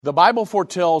The Bible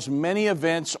foretells many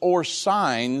events or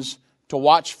signs to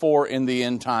watch for in the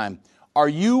end time. Are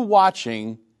you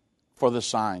watching for the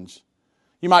signs?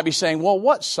 You might be saying, well,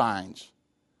 what signs?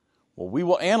 Well, we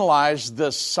will analyze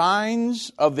the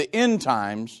signs of the end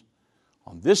times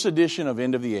on this edition of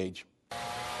End of the Age.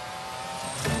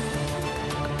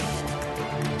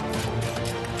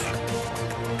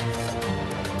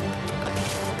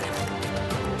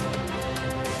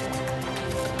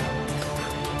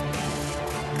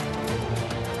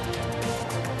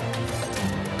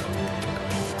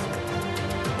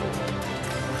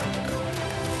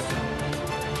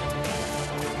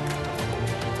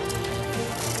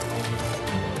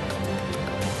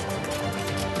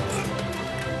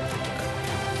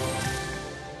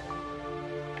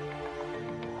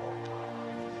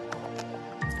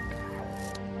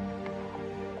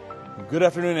 Good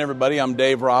afternoon, everybody. I'm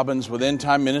Dave Robbins with End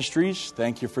Time Ministries.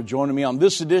 Thank you for joining me on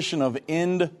this edition of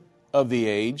End of the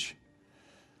Age.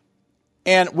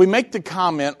 And we make the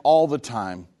comment all the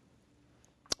time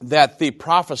that the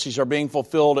prophecies are being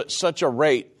fulfilled at such a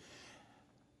rate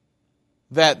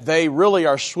that they really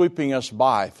are sweeping us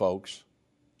by, folks.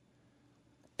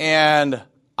 And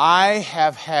I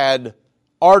have had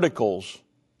articles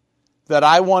that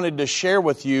I wanted to share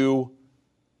with you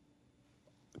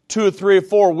 2 or 3 or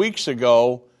 4 weeks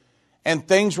ago, and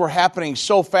things were happening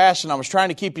so fast, and I was trying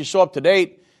to keep you so up to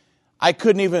date, I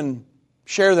couldn't even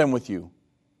share them with you.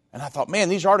 And I thought, man,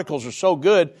 these articles are so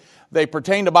good. They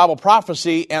pertain to Bible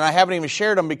prophecy, and I haven't even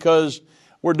shared them because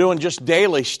we're doing just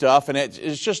daily stuff, and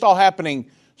it's just all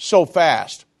happening so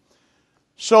fast.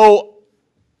 So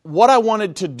what I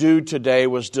wanted to do today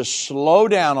was to slow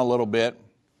down a little bit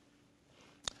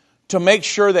to make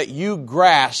sure that you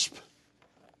grasp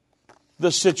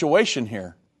the situation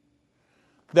here.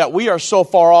 That we are so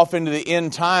far off into the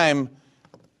end time,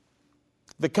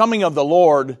 the coming of the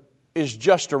Lord is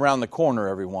just around the corner,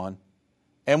 everyone.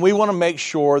 And we want to make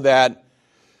sure that,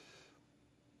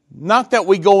 not that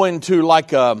we go into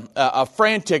like a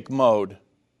frantic mode,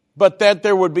 but that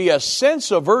there would be a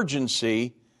sense of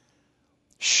urgency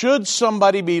should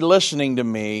somebody be listening to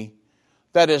me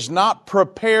that is not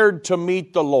prepared to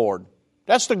meet the Lord.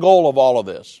 That's the goal of all of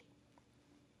this.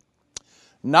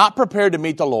 Not prepared to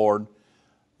meet the Lord,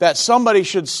 that somebody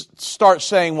should start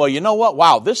saying, well, you know what?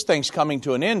 Wow, this thing's coming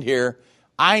to an end here.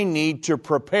 I need to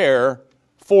prepare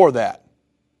for that.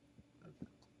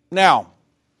 Now,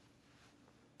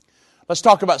 let's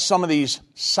talk about some of these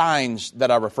signs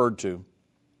that I referred to.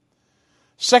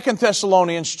 2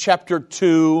 Thessalonians chapter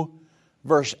 2,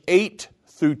 verse 8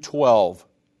 through 12.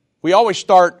 We always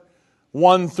start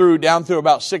 1 through down through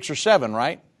about 6 or 7,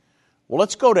 right? Well,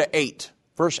 let's go to 8,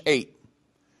 verse 8.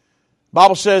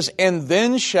 Bible says, and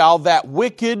then shall that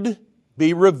wicked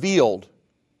be revealed,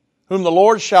 whom the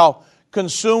Lord shall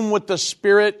consume with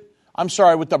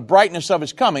the brightness of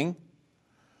his coming,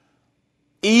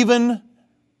 even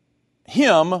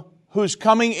him whose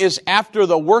coming is after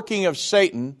the working of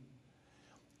Satan,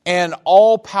 and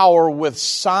all power with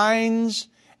signs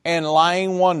and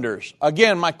lying wonders.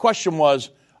 Again, my question was,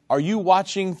 are you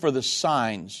watching for the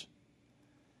signs?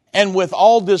 And with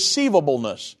all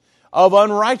deceivableness of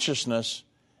unrighteousness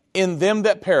in them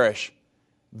that perish.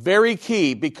 Very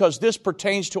key, because this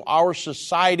pertains to our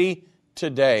society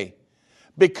today.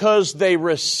 Because they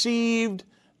received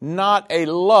not a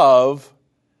love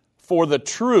for the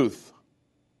truth,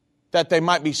 that they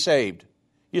might be saved.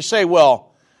 You say,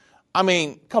 well, I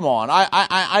mean, come on,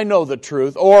 I know the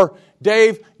truth. Or,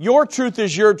 Dave, your truth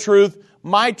is your truth,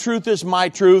 my truth is my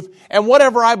truth, and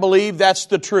whatever I believe, that's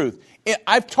the truth.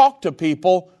 I've talked to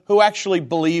people who actually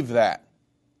believe that.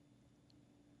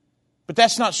 But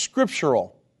that's not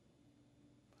scriptural.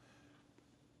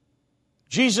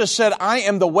 Jesus said, I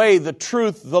am the way, the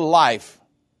truth, the life.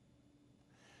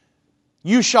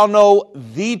 You shall know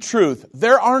the truth.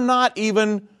 There are not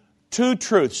even 2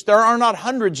 truths. There are not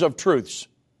hundreds of truths.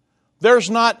 There's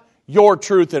not your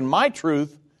truth and my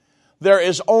truth. There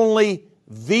is only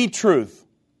the truth,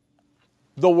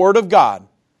 the Word of God.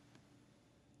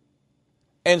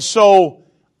 And so,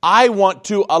 I want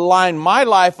to align my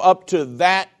life up to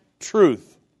that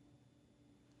truth.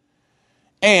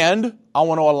 And I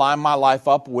want to align my life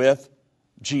up with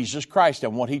Jesus Christ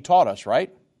and what He taught us,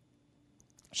 right?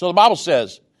 So the Bible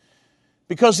says,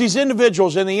 because these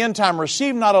individuals in the end time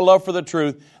receive not a love for the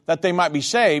truth, that they might be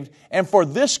saved, and for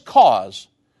this cause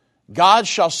God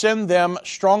shall send them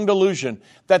strong delusion,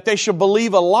 that they shall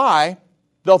believe a lie.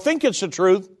 They'll think it's the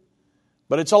truth,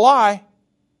 but it's a lie.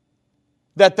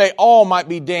 That they all might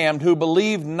be damned who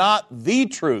believe not the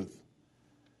truth,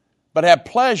 but have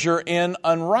pleasure in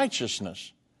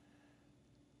unrighteousness.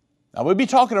 Now, we'll be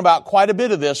talking about quite a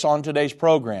bit of this on today's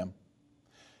program.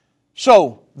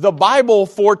 So, the Bible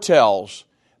foretells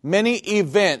many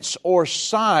events or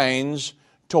signs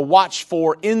to watch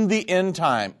for in the end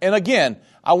time. And again,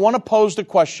 I want to pose the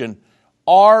question,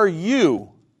 are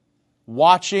you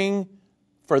watching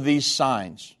for these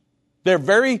signs? They're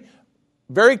very,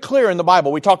 very clear in the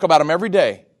Bible. We talk about them every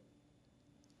day.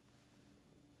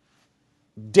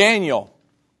 Daniel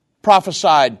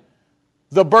prophesied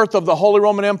the birth of the Holy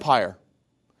Roman Empire,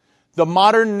 the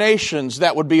modern nations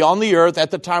that would be on the earth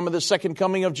at the time of the second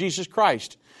coming of Jesus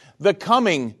Christ, the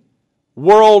coming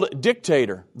world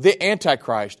dictator, the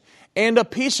Antichrist, and a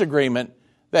peace agreement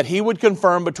that he would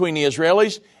confirm between the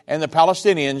Israelis and the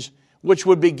Palestinians, which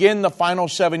would begin the final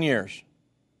 7 years.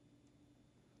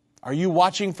 Are you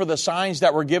watching for the signs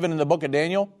that were given in the book of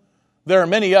Daniel? There are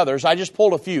many others. I just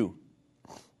pulled a few.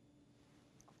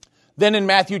 Then in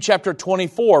Matthew chapter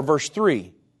 24, verse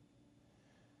 3,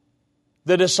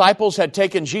 the disciples had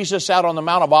taken Jesus out on the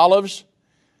Mount of Olives.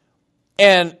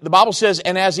 And the Bible says,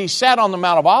 and as he sat on the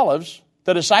Mount of Olives,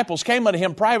 the disciples came unto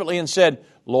him privately and said,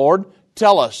 Lord,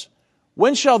 tell us,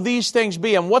 when shall these things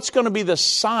be? And what's going to be the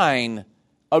sign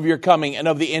of your coming and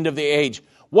of the end of the age?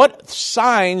 What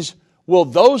signs will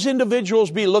those individuals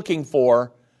be looking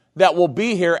for that will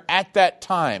be here at that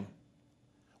time?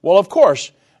 Well, of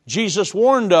course, Jesus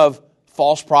warned of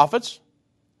false prophets,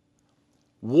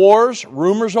 wars,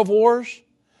 rumors of wars,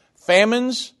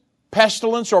 famines,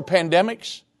 pestilence or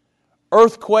pandemics,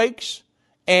 earthquakes,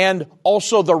 and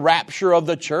also the rapture of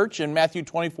the church in Matthew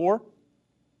 24.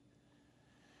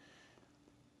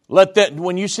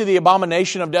 When you see the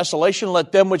abomination of desolation,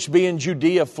 let them which be in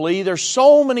Judea flee. There's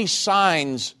so many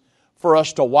signs for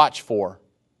us to watch for.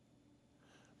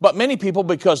 But many people,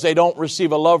 because they don't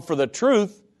receive a love for the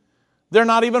truth, they're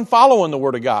not even following the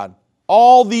Word of God.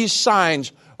 All these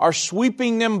signs are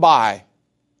sweeping them by.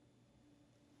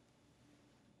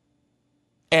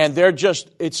 And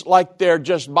it's like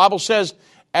Bible says,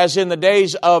 as in the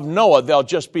days of Noah, they'll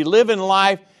just be living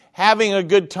life, having a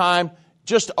good time,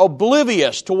 just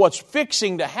oblivious to what's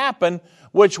fixing to happen,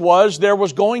 which was there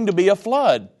was going to be a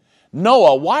flood.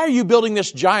 Noah, why are you building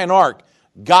this giant ark?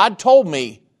 God told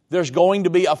me there's going to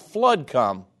be a flood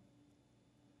come.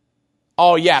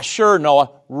 Oh yeah, sure,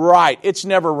 Noah. Right, it's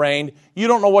never rained. You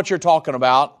don't know what you're talking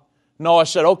about. Noah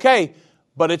said, okay,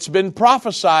 but it's been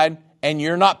prophesied and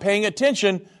you're not paying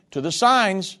attention to the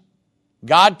signs.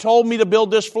 God told me to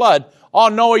build this flood. Oh,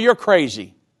 Noah, you're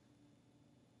crazy.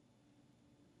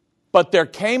 But there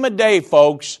came a day,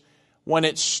 folks, when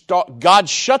God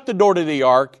shut the door to the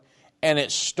ark and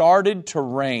it started to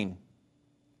rain.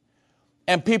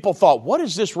 And people thought, what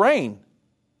is this rain?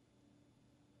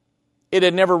 It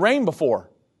had never rained before.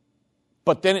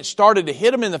 But then it started to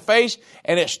hit them in the face,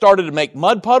 and it started to make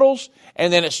mud puddles,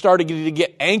 and then it started to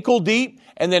get ankle deep,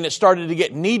 and then it started to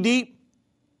get knee deep.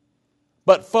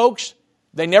 But folks,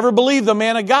 they never believed the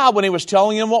man of God when he was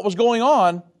telling them what was going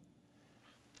on.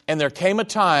 And there came a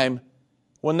time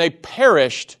when they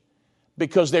perished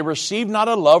because they received not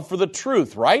a love for the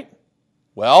truth, right?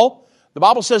 Well, the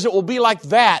Bible says it will be like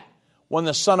that when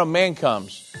the Son of Man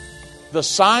comes. The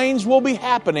signs will be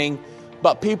happening,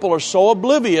 but people are so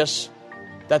oblivious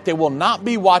that they will not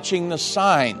be watching the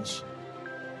signs.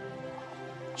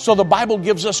 So the Bible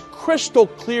gives us crystal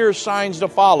clear signs to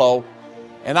follow,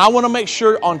 and I want to make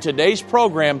sure on today's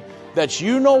program that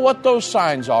you know what those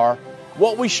signs are,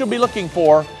 what we should be looking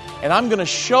for, and I'm going to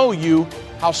show you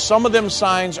how some of them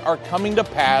signs are coming to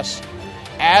pass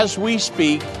as we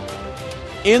speak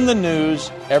in the news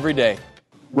every day.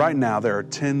 Right now, there are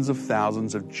tens of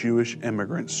thousands of Jewish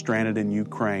immigrants stranded in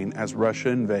Ukraine as Russia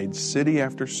invades city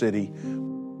after city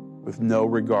with no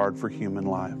regard for human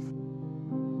life.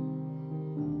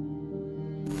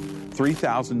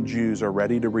 3,000 Jews are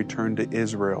ready to return to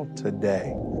Israel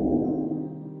today.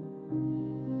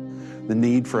 The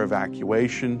need for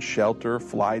evacuation, shelter,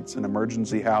 flights, and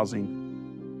emergency housing,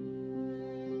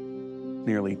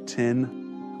 nearly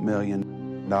 $10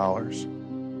 million.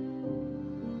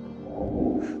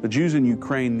 The Jews in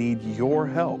Ukraine need your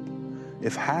help.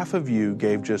 If half of you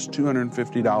gave just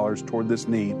 $250 toward this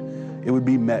need, it would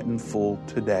be met in full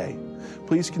today.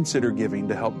 Please consider giving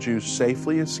to help Jews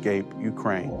safely escape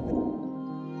Ukraine.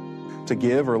 To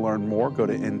give or learn more, go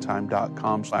to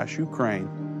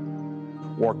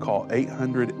endtime.com/Ukraine or call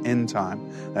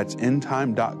 800-ENDTIME. That's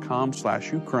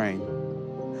endtime.com/Ukraine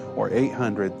or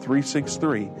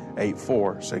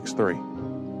 800-363-8463.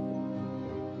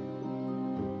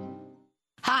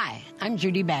 Hi, I'm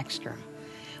Judy Baxter.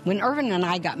 When Irvin and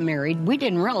I got married, we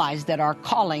didn't realize that our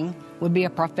calling would be a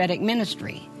prophetic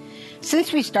ministry.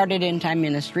 Since we started End Time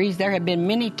Ministries, there have been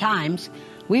many times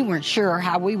We weren't sure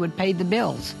how we would pay the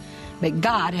bills, but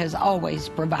God has always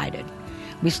provided.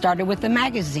 We started with a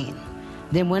magazine,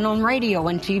 then went on radio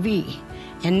and TV,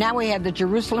 and now we have the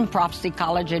Jerusalem Prophecy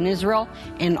College in Israel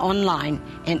and online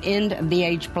and End of the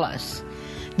Age Plus.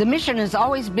 The mission has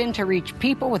always been to reach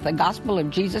people with the gospel of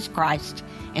Jesus Christ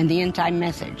and the end-time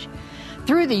message.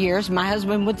 Through the years, my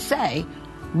husband would say,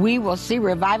 we will see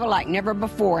revival like never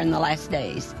before in the last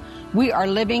days. We are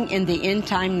living in the end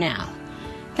time now.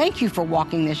 Thank you for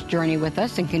walking this journey with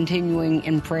us and continuing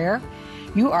in prayer.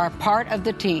 You are a part of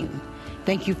the team.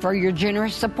 Thank you for your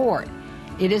generous support.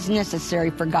 It is necessary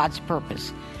for God's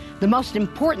purpose. The most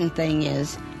important thing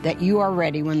is that you are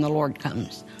ready when the Lord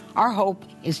comes. Our hope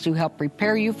is to help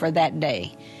prepare you for that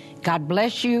day. God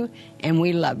bless you, and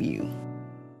we love you.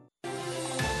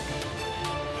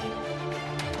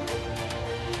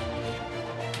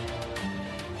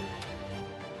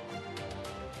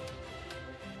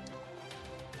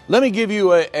 Let me give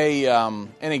you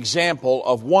an example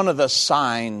of one of the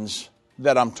signs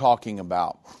that I'm talking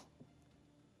about.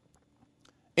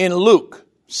 In Luke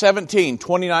 17,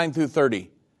 29 through 30,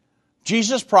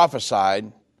 Jesus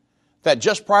prophesied that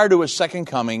just prior to his second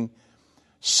coming,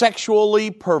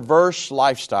 sexually perverse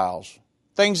lifestyles,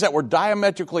 things that were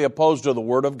diametrically opposed to the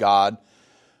Word of God,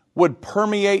 would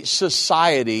permeate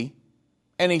society,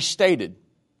 and he stated,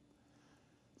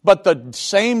 but the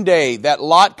same day that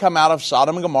Lot come out of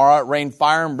Sodom and Gomorrah, it rained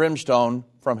fire and brimstone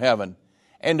from heaven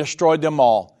and destroyed them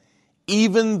all.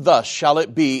 Even thus shall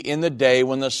it be in the day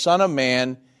when the Son of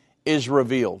Man is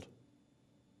revealed.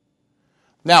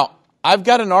 Now, I've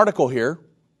got an article here,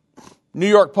 New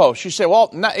York Post. You say, well,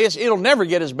 it'll never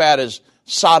get as bad as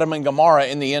Sodom and Gomorrah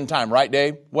in the end time, right,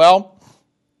 Dave? Well,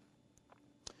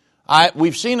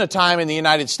 we've seen a time in the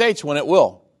United States when it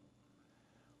will.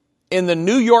 In the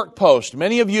New York Post,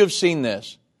 many of you have seen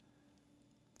this.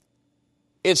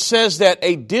 It says that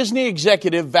a Disney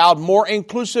executive vowed more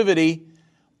inclusivity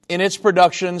in its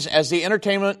productions as the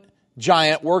entertainment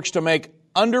giant works to make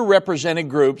underrepresented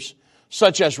groups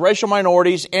such as racial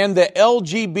minorities and the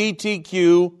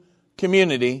LGBTQ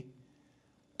community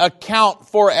account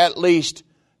for at least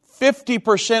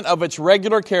 50% of its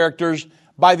regular characters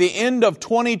by the end of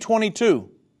 2022.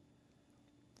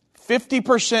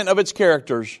 50% of its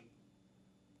characters,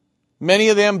 many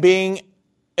of them being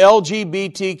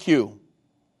LGBTQ.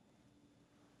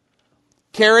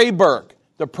 Carrie Burke,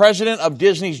 the president of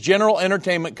Disney's General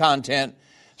Entertainment Content,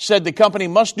 said the company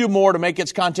must do more to make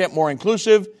its content more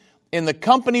inclusive in the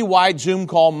company-wide Zoom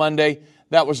call Monday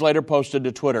that was later posted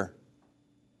to Twitter.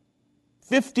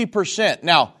 50%.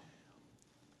 Now,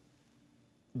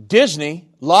 Disney,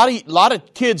 a lot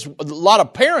of kids, a lot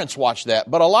of parents watch that,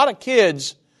 but a lot of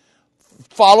kids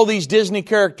follow these Disney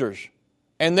characters.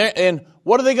 And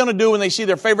what are they going to do when they see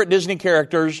their favorite Disney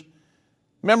characters,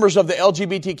 members of the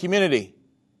LGBT community?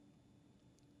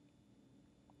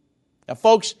 Now,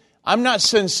 folks, I'm not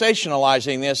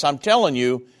sensationalizing this. I'm telling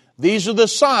you, these are the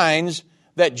signs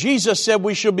that Jesus said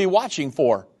we should be watching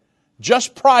for.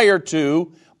 Just prior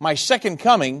to my second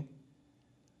coming,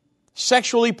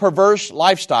 sexually perverse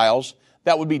lifestyles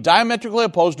that would be diametrically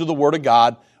opposed to the Word of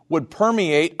God would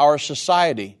permeate our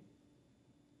society.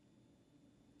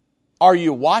 Are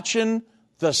you watching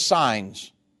the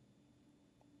signs?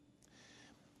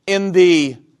 In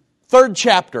the 3rd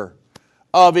chapter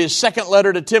of his second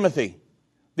letter to Timothy,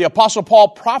 the Apostle Paul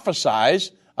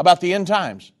prophesies about the end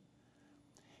times.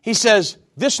 He says,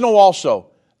 this know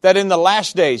also, that in the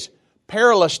last days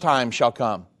perilous times shall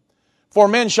come. For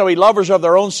men shall be lovers of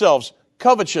their own selves,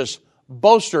 covetous,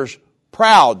 boasters,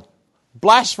 proud,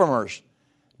 blasphemers,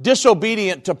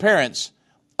 disobedient to parents,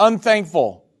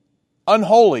 unthankful,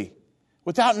 unholy,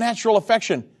 without natural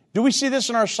affection. Do we see this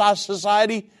in our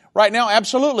society right now?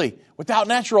 Absolutely. Without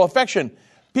natural affection.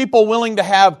 People willing to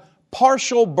have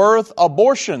partial birth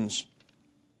abortions.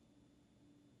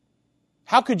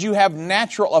 How could you have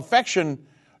natural affection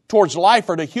towards life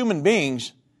or to human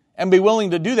beings and be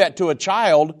willing to do that to a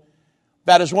child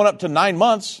that has went up to 9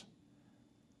 months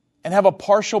and have a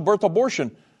partial birth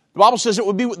abortion? The Bible says it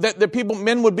would be that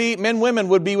women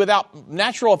would be without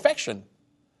natural affection.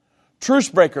 Truce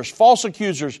breakers, false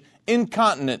accusers,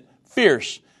 incontinent,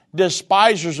 fierce,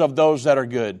 despisers of those that are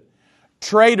good,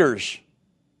 traitors,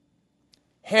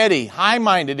 heady,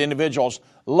 high-minded individuals,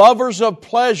 lovers of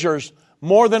pleasures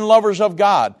more than lovers of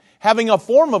God, having a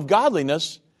form of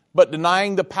godliness, but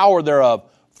denying the power thereof.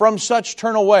 From such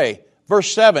turn away.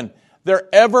 Verse 7, they're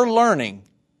ever learning,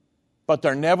 but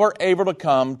they're never able to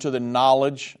come to the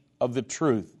knowledge of the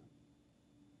truth.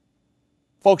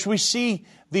 Folks, we see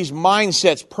these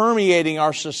mindsets permeating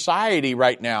our society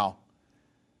right now.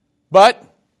 But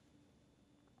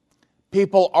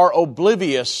people are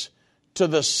oblivious to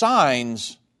the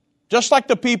signs, just like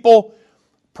the people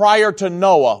prior to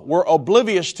Noah were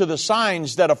oblivious to the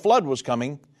signs that a flood was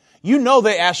coming. You know,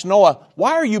 they asked Noah,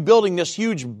 why are you building this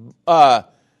huge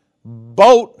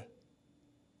boat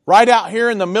right out here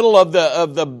in the middle of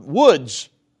the woods?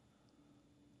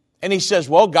 And he says,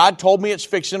 well, God told me it's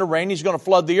fixing to rain. He's going to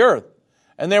flood the earth.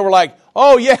 And they were like,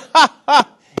 oh, yeah,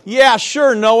 yeah,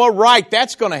 sure, Noah, right,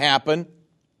 that's going to happen.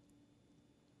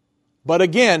 But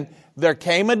again, there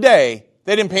came a day,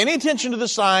 they didn't pay any attention to the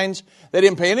signs, they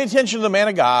didn't pay any attention to the man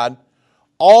of God.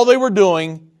 All they were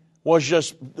doing was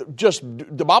just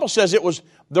the Bible says it was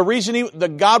the reason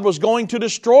that God was going to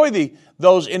destroy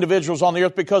those individuals on the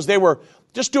earth, because they were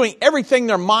just doing everything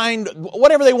their mind,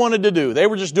 whatever they wanted to do, they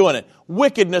were just doing it.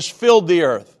 Wickedness filled the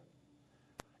earth.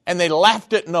 And they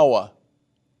laughed at Noah.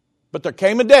 But there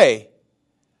came a day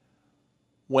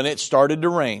when it started to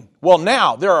rain. Well,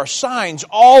 now there are signs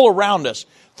all around us,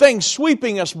 things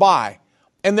sweeping us by,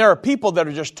 and there are people that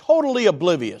are just totally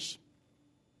oblivious.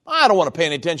 I don't want to pay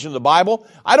any attention to the Bible.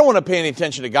 I don't want to pay any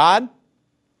attention to God.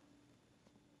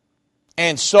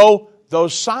 And so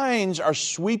those signs are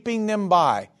sweeping them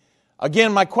by.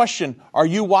 Again, my question, are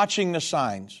you watching the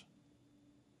signs?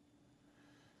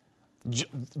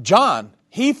 John,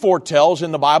 he foretells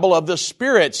in the Bible of the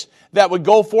spirits that would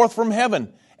go forth from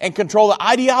heaven and control the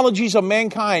ideologies of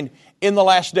mankind in the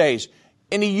last days.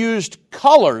 And he used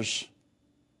colors.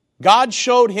 God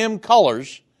showed him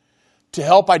colors to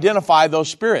help identify those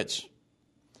spirits.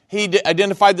 He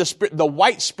identified the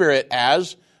white spirit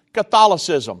as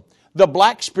Catholicism, the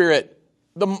black spirit,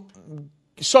 the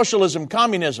socialism,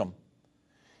 communism.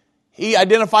 He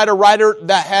identified a writer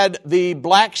that had the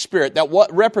black spirit, that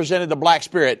what represented the black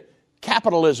spirit,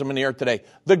 capitalism in the earth today.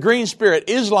 The green spirit,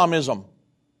 Islamism.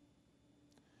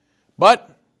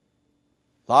 But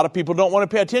a lot of people don't want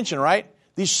to pay attention, right?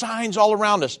 These signs all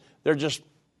around us, they're just,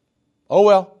 oh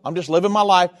well, I'm just living my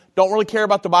life. Don't really care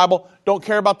about the Bible. Don't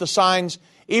care about the signs.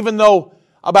 Even though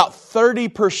about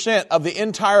 30% of the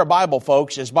entire Bible,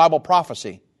 folks, is Bible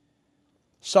prophecy.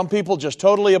 Some people just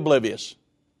totally oblivious.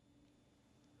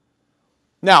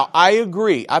 Now, I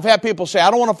agree. I've had people say,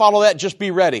 I don't want to follow that, just be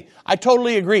ready. I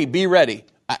totally agree, be ready.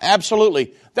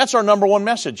 Absolutely. That's our number one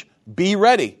message. Be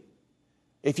ready.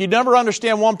 If you never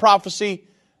understand one prophecy,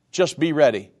 just be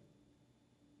ready.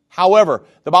 However,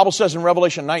 the Bible says in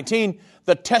Revelation 19,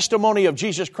 the testimony of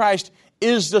Jesus Christ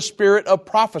is the spirit of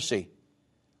prophecy.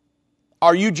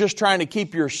 Are you just trying to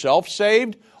keep yourself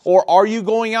saved, or are you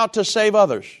going out to save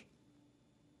others?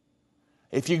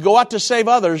 If you go out to save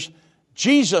others,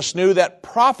 Jesus knew that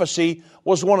prophecy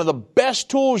was one of the best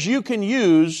tools you can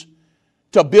use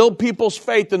to build people's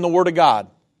faith in the Word of God.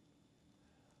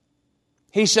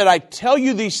 He said, I tell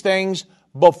you these things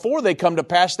before they come to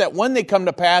pass, that when they come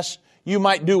to pass, you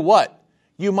might do what?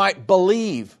 You might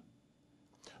believe.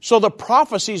 So the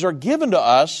prophecies are given to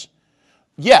us,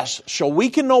 yes, so we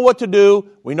can know what to do,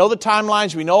 we know the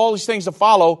timelines, we know all these things to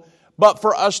follow, but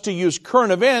for us to use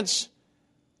current events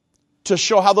to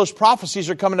show how those prophecies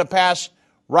are coming to pass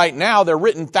right now. They're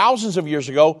written thousands of years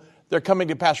ago. They're coming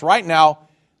to pass right now,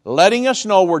 letting us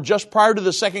know we're just prior to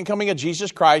the second coming of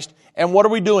Jesus Christ. And what are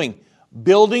we doing?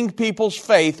 Building people's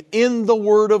faith in the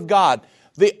Word of God.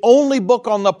 The only book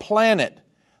on the planet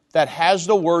that has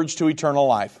the words to eternal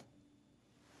life.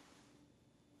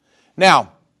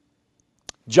 Now,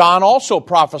 John also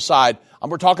prophesied,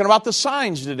 and we're talking about the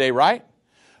signs today, right?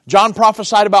 John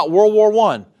prophesied about World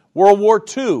War I, World War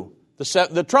II,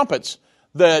 the trumpets,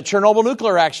 the Chernobyl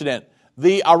nuclear accident,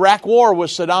 the Iraq war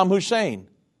with Saddam Hussein,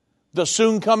 the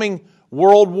soon coming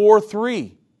World War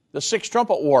III, the Sixth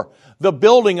Trumpet War, the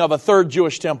building of a third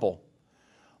Jewish temple,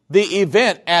 the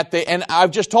event and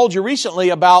I've just told you recently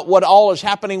about what all is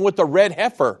happening with the red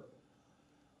heifer,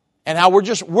 and how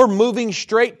we're moving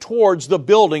straight towards the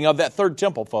building of that third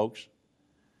temple, folks.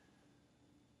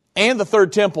 And the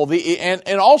third temple,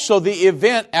 and also the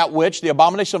event at which the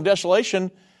abomination of desolation,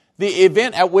 the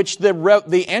event at which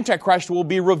the Antichrist will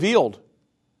be revealed.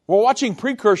 We're watching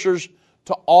precursors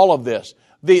to all of this.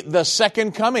 The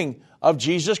second coming of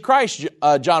Jesus Christ,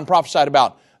 John prophesied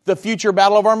about. The future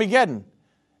battle of Armageddon.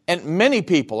 And many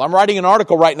people, I'm writing an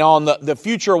article right now on the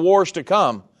future wars to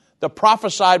come, the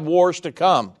prophesied wars to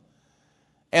come.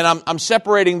 And I'm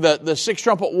separating the Sixth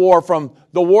Trumpet War from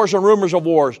the wars and rumors of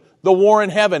wars, the war in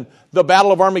heaven, the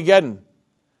battle of Armageddon.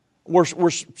 We're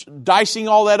dicing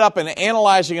all that up and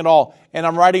analyzing it all. And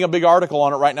I'm writing a big article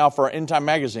on it right now for End Time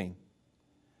Magazine.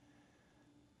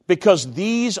 Because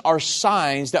these are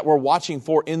signs that we're watching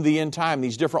for in the end time,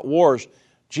 these different wars.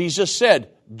 Jesus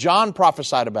said, John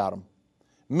prophesied about them.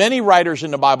 Many writers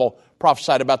in the Bible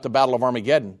prophesied about the battle of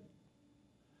Armageddon.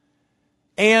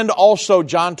 And also,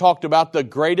 John talked about the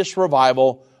greatest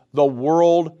revival the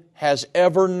world has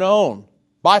ever known.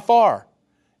 By far.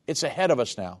 It's ahead of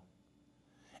us now.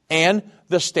 And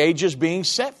the stage is being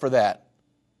set for that.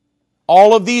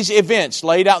 All of these events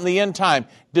laid out in the end time,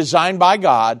 designed by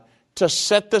God to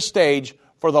set the stage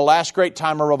for the last great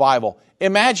time of revival.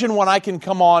 Imagine when I can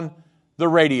come on the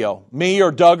radio, me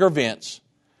or Doug or Vince,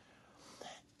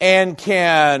 and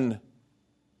can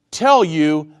tell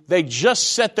you they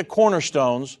just set the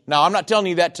cornerstones. Now, I'm not telling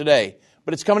you that today,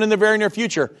 but it's coming in the very near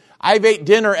future. I've ate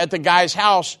dinner at the guy's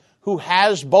house who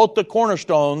has both the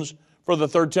cornerstones for the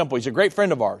third temple. He's a great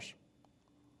friend of ours.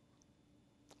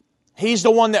 He's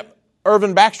the one that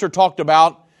Irvin Baxter talked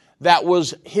about that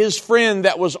was his friend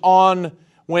that was on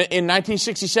when in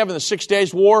 1967, the 6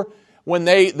 Days War, when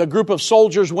the group of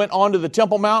soldiers went onto the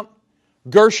Temple Mount.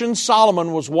 Gershon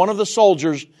Solomon was one of the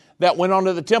soldiers that went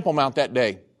onto the Temple Mount that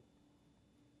day.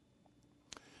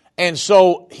 And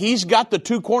so he's got the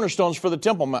two cornerstones for the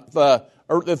Temple Mount,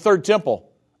 the third temple.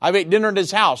 I've ate dinner at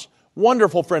his house.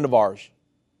 Wonderful friend of ours.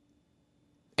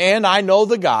 And I know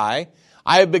the guy.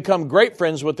 I have become great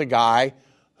friends with the guy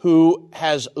who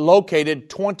has located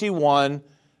 21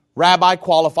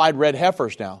 rabbi-qualified red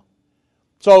heifers now.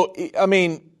 So, I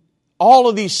mean, all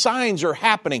of these signs are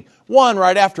happening, one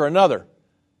right after another.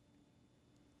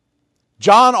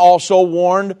 John also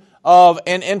warned of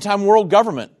an end-time world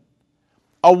government,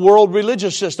 a world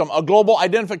religious system, a global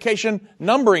identification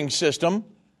numbering system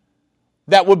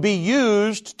that would be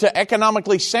used to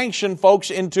economically sanction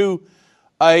folks into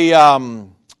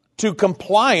to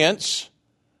compliance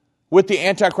with the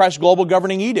Antichrist global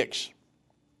governing edicts.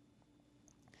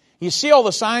 You see all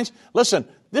the signs? Listen,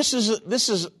 this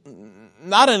is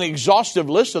not an exhaustive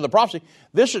list of the prophecy.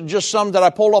 This is just some that I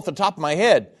pulled off the top of my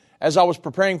head as I was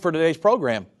preparing for today's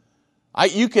program.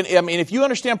 If you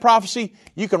understand prophecy,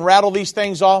 you can rattle these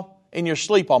things off in your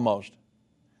sleep almost.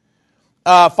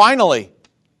 Finally,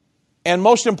 and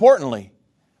most importantly,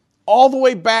 all the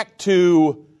way back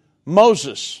to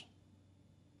Moses,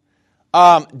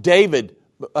 David,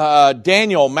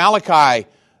 Daniel, Malachi,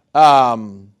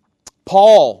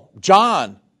 Paul,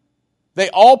 John, they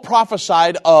all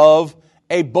prophesied of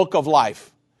a book of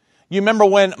life. You remember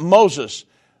when Moses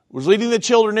was leading the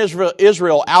children of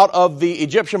Israel out of the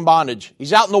Egyptian bondage.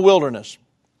 He's out in the wilderness.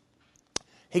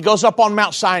 He goes up on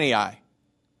Mount Sinai.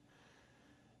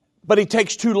 But he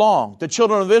takes too long. The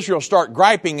children of Israel start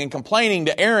griping and complaining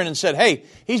to Aaron and said, hey,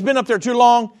 he's been up there too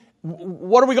long.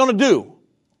 What are we going to do?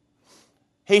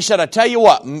 He said, I tell you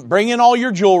what, bring in all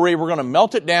your jewelry. We're going to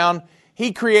melt it down.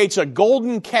 He creates a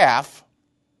golden calf.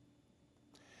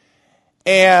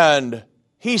 And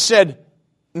he said,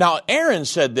 now Aaron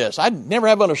said this. I never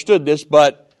have understood this,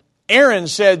 but Aaron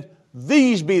said,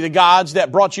 these be the gods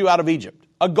that brought you out of Egypt.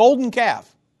 A golden calf.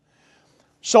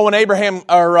 So when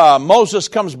Moses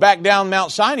comes back down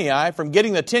Mount Sinai from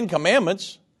getting the 10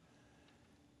 Commandments,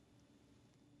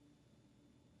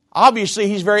 obviously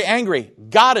he's very angry.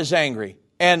 God is angry.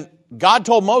 And God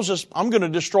told Moses, I'm going to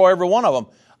destroy every one of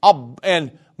them.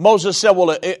 And Moses said,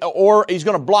 or he's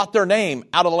going to blot their name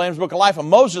out of the Lamb's Book of Life. And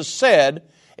Moses said,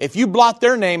 if you blot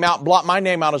their name out, blot my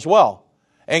name out as well.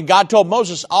 And God told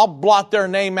Moses, I'll blot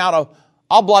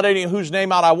any whose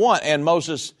name out I want. And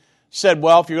Moses said,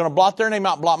 well, if you're going to blot their name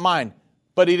out, blot mine.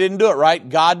 But he didn't do it, right?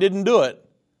 God didn't do it.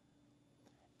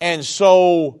 And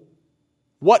so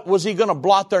what was he going to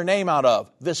blot their name out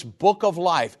of? This book of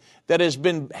life that has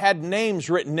had names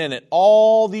written in it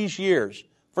all these years,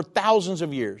 for thousands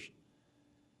of years.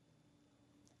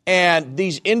 And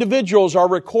these individuals are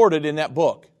recorded in that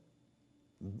book.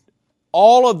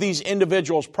 All of these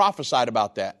individuals prophesied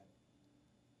about that.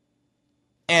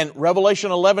 And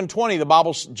Revelation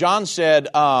 11:20, John said,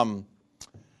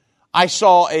 I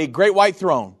saw a great white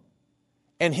throne,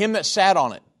 and him that sat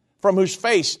on it, from whose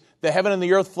face the heaven and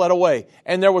the earth fled away,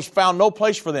 and there was found no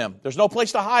place for them. There's no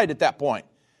place to hide at that point.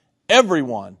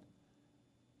 Everyone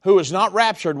who is not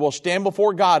raptured will stand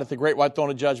before God at the great white throne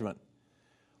of judgment.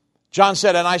 John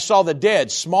said, and I saw the dead,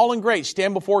 small and great,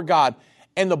 stand before God,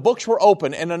 and the books were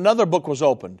opened, and another book was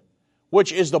opened,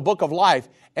 which is the book of life.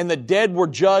 And the dead were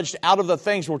judged out of the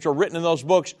things which are written in those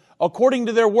books according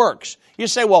to their works. You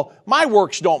say, well, my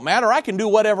works don't matter. I can do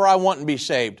whatever I want and be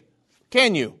saved.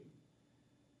 Can you?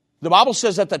 The Bible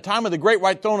says at the time of the great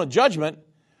white throne of judgment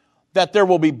that there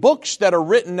will be books that are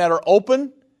written that are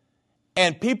open,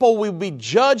 and people will be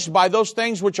judged by those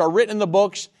things which are written in the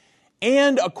books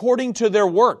and according to their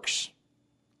works.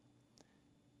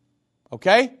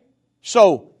 Okay?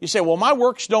 So, you say, well, my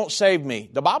works don't save me.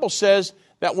 The Bible says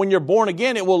that when you're born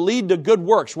again, it will lead to good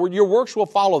works, where your works will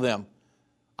follow them.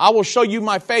 I will show you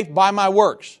my faith by my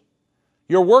works.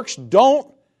 Your works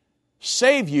don't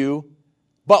save you,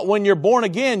 but when you're born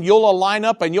again, you'll line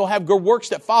up and you'll have good works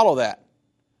that follow that.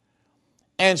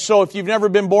 And so if you've never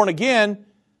been born again,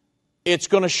 it's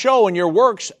going to show in your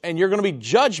works, and you're going to be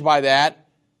judged by that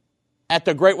at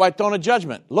the great white throne of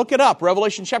judgment. Look it up,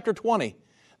 Revelation chapter 20.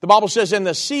 The Bible says, and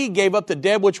the sea gave up the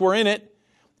dead which were in it,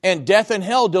 and death and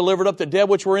hell delivered up the dead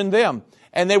which were in them.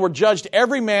 And they were judged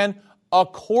every man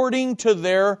according to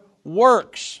their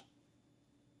works.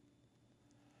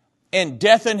 And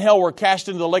death and hell were cast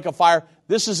into the lake of fire.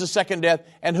 This is the second death.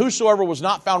 And whosoever was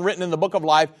not found written in the book of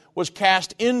life was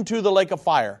cast into the lake of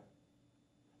fire.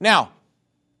 Now,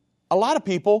 a lot of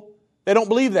people, they don't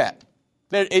believe that.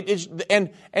 And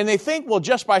they think, well,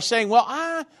 just by saying, well,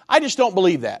 I just don't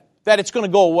believe that it's going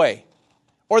to go away,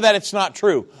 or that it's not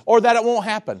true, or that it won't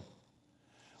happen.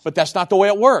 But that's not the way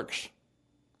it works.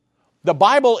 The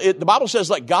Bible says,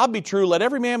 let God be true, let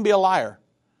every man be a liar.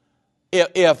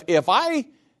 If I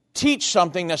teach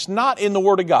something that's not in the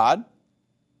Word of God,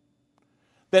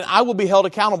 then I will be held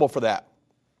accountable for that.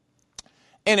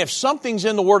 And if something's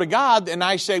in the Word of God, and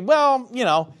I say, well,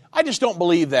 I just don't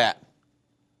believe that.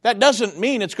 That doesn't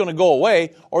mean it's going to go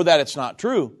away or that it's not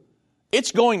true.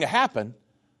 It's going to happen.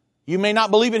 You may not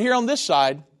believe it here on this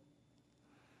side,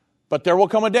 but there will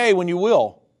come a day when you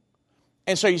will.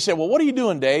 And so you say, well, what are you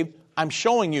doing, Dave? I'm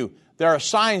showing you there are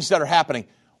signs that are happening.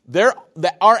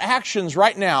 Our actions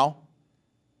right now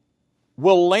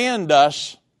will land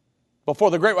us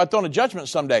before the great white throne of judgment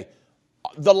someday.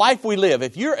 The life we live,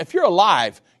 if you're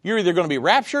alive, you're either going to be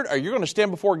raptured or you're going to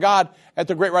stand before God at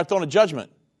the great white throne of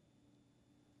judgment.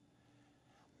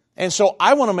 And so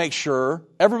I want to make sure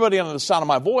everybody under the sound of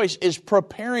my voice is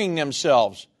preparing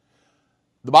themselves.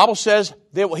 The Bible says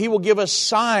that He will give us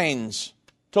signs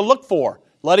to look for,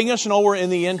 letting us know we're in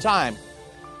the end time.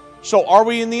 So are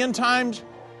we in the end times?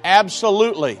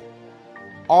 Absolutely.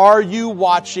 Are you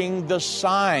watching the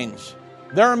signs?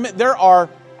 There are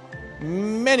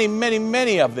many, many,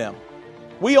 many of them.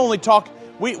 We only talk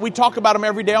about them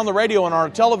every day on the radio, and our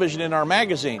television, and our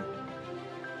magazine.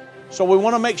 So we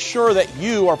want to make sure that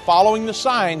you are following the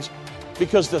signs,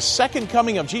 because the second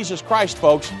coming of Jesus Christ,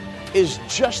 folks, is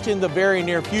just in the very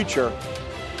near future,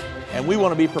 and we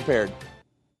want to be prepared.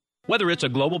 Whether it's a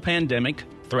global pandemic,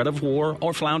 threat of war,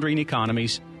 or floundering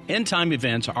economies, end-time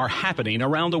events are happening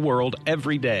around the world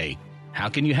every day. How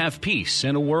can you have peace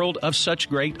in a world of such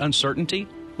great uncertainty?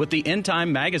 With the End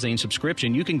Time Magazine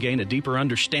subscription, you can gain a deeper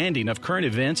understanding of current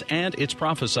events and its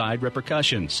prophesied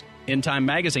repercussions. End Time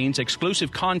Magazine's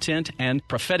exclusive content and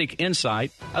prophetic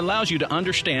insight allows you to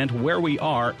understand where we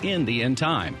are in the end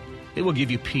time. It will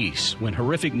give you peace when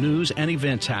horrific news and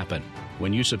events happen.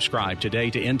 When you subscribe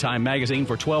today to End Time Magazine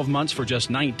for 12 months for just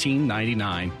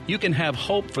 $19.99, you can have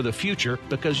hope for the future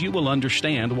because you will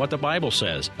understand what the Bible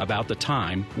says about the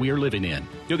time we are living in.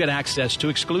 You'll get access to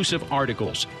exclusive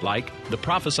articles like the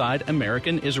Prophesied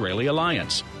American-Israeli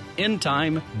Alliance, End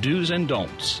Time Do's and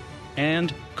Don'ts,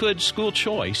 and Could School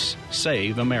Choice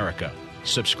Save America?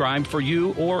 Subscribe for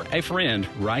you or a friend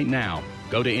right now.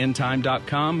 Go to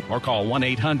endtime.com or call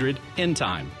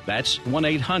 1-800-END-TIME. That's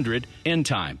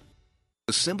 1-800-END-TIME.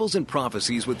 The symbols and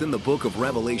prophecies within the book of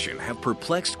Revelation have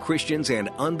perplexed Christians and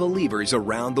unbelievers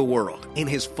around the world. In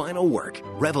his final work,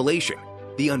 Revelation,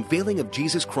 The Unveiling of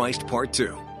Jesus Christ Part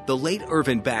 2, the late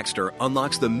Irvin Baxter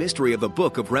unlocks the mystery of the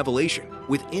book of Revelation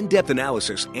with in-depth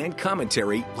analysis and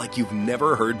commentary like you've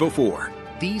never heard before.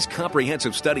 These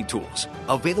comprehensive study tools,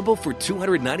 available for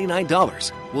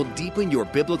 $299, will deepen your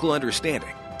biblical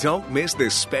understanding. Don't miss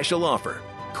this special offer.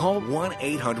 Call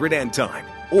 1-800-END-TIME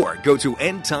or go to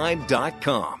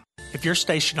endtime.com. If your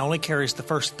station only carries the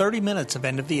first 30 minutes of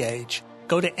End of the Age,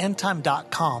 go to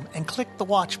endtime.com and click the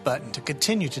watch button to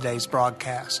continue today's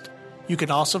broadcast. You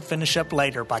can also finish up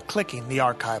later by clicking the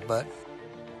archive button.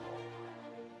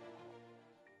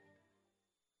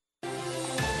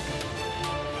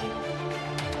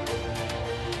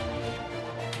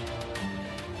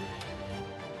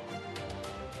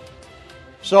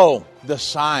 So, the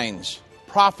signs,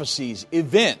 prophecies,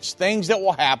 events, things that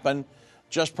will happen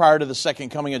just prior to the second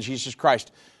coming of Jesus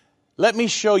Christ. Let me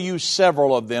show you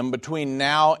several of them between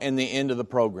now and the end of the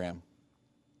program.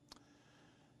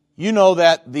 You know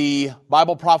that the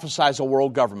Bible prophesies a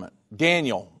world government.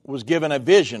 Daniel was given a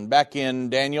vision back in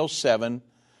Daniel 7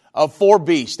 of 4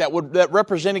 beasts that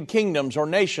represented kingdoms or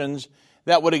nations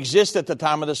that would exist at the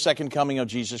time of the second coming of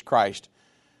Jesus Christ.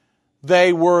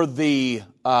 They were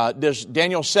there's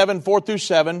Daniel 7, 4 through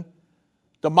 7.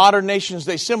 The modern nations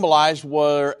they symbolized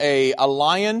were a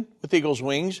lion with eagle's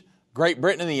wings, Great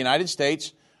Britain and the United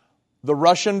States, the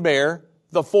Russian bear,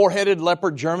 the 4-headed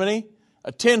leopard Germany,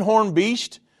 a 10-horned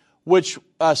beast, which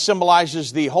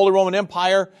symbolizes the Holy Roman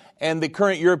Empire, and the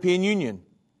current European Union.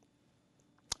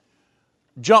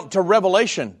 Jump to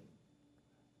Revelation.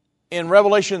 In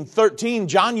Revelation 13,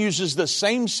 John uses the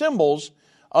same symbols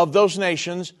of those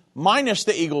nations, minus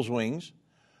the eagle's wings,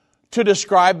 to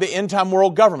describe the end-time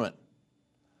world government.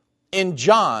 In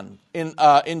John's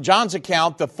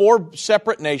account, the 4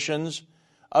 separate nations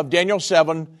of Daniel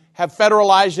 7 have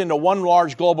federalized into one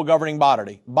large global governing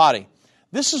body.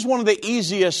 This is one of the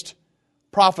easiest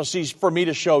prophecies for me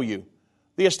to show you.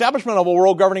 The establishment of a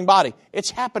world governing body.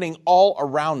 It's happening all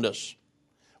around us.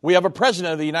 We have a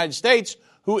president of the United States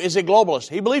who is a globalist.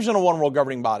 He believes in a one world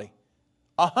governing body.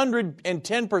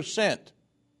 110%.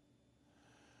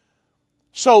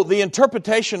 So the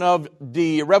interpretation of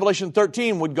the Revelation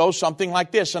 13 would go something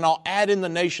like this, and I'll add in the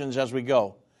nations as we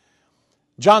go.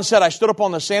 John said, I stood up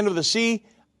on the sand of the sea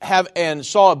and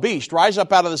saw a beast rise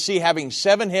up out of the sea having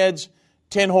 7 heads,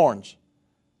 10 horns.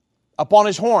 Upon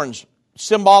his horns,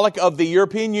 symbolic of the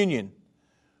European Union,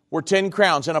 were 10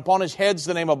 crowns, and upon his heads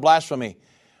the name of blasphemy.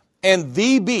 And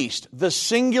the beast, the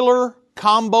singular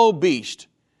combo beast,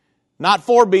 not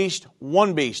 4 beasts,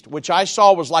 1 beast, which I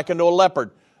saw was like unto a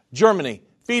leopard. Germany,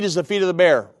 feet is the feet of the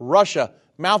bear. Russia,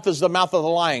 mouth is the mouth of the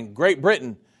lion. Great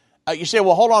Britain. You say,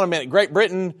 well, hold on a minute. Great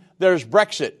Britain, there's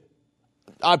Brexit.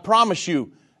 I promise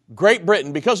you, Great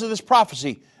Britain, because of this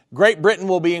prophecy, Great Britain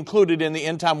will be included in the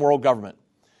end-time world government.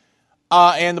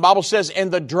 And the Bible says,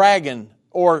 and the dragon,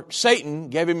 or Satan,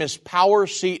 gave him his power,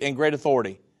 seat, and great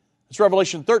authority. It's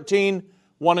Revelation 13,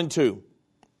 1 and 2.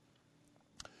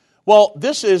 Well,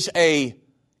 this is a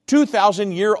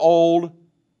 2,000-year-old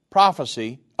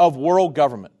prophecy of world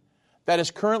government that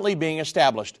is currently being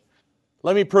established.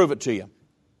 Let me prove it to you.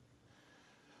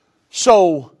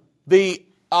 So,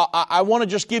 I want to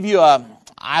just give you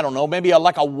maybe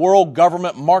like a world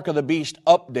government Mark of the Beast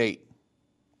update.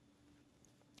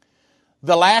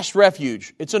 The Last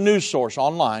Refuge, it's a news source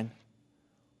online.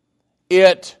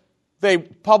 They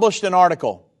published an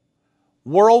article.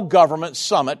 World Government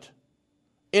Summit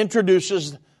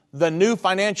introduces the new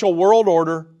financial world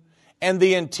order and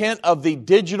the intent of the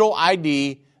digital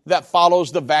ID that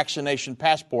follows the vaccination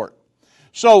passport.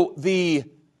 So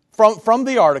from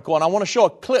the article, and I want to show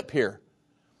a clip here,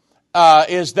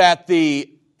 is that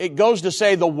it goes to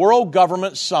say the World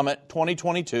Government Summit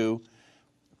 2022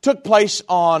 took place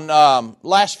on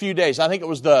last few days. I think it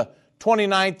was the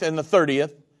 29th and the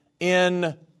 30th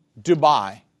in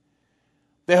Dubai.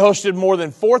 They hosted more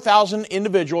than 4,000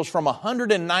 individuals from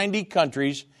 190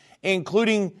 countries,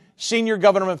 including senior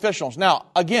government officials. Now,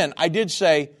 again, I did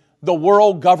say the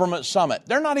World Government Summit.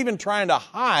 They're not even trying to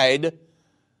hide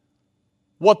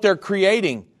what they're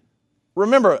creating.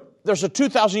 Remember, there's a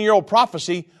 2,000-year-old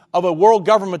prophecy of a world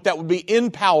government that would be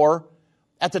in power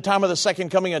at the time of the second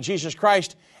coming of Jesus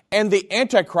Christ, and the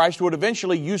Antichrist would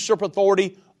eventually usurp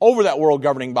authority over that world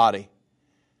governing body.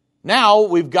 Now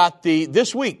we've got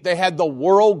this week they had the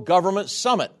World Government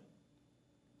Summit.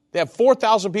 They have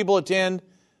 4,000 people attend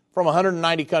from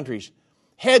 190 countries.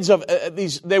 Heads of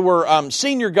they were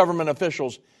senior government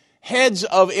officials, heads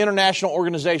of international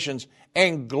organizations,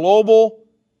 and global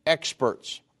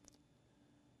experts.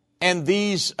 And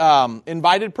these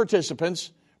invited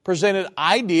participants presented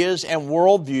ideas and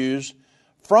worldviews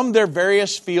from their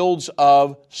various fields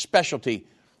of specialty.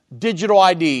 Digital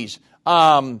IDs,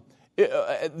 the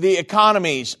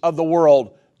economies of the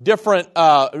world, different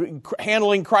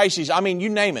handling crises. I mean, you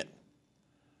name it.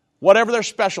 Whatever their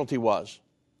specialty was.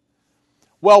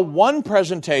 Well, one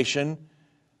presentation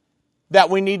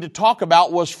that we need to talk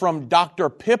about was from Dr.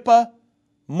 Pippa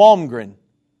Malmgren.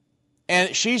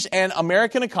 And she's an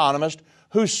American economist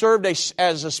who served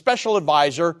as a special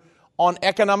advisor on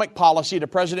economic policy to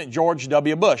President George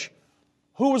W. Bush,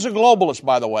 who was a globalist,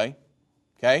 by the way.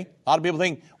 Okay? A lot of people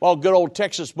think, well, good old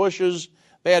Texas Bushes,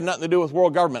 they had nothing to do with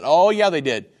world government. Oh, yeah, they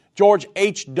did. George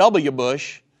H.W.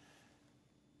 Bush,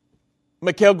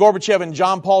 Mikhail Gorbachev, and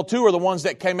John Paul II are the ones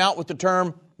that came out with the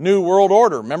term New World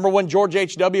Order. Remember when George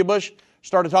H.W. Bush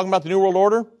started talking about the New World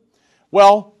Order?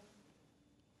 Well,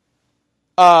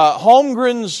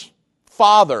 Holmgren's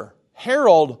father,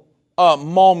 Harold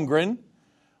Malmgren,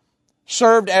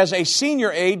 served as a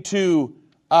senior aide to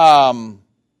the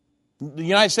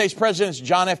United States Presidents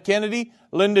John F. Kennedy,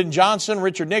 Lyndon Johnson,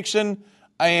 Richard Nixon,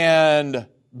 and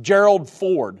Gerald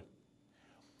Ford.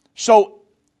 So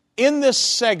in this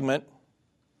segment,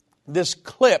 this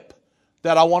clip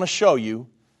that I want to show you,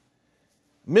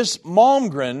 Ms.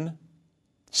 Malmgren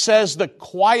says the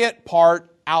quiet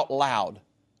part out loud.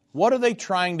 What are they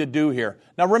trying to do here?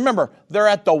 Now remember, they're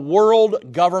at the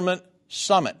World Government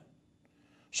Summit.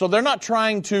 So they're not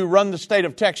trying to run the state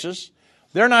of Texas.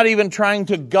 They're not even trying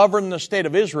to govern the state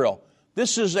of Israel.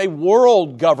 This is a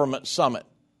world government summit.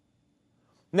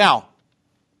 Now,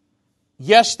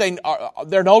 yes,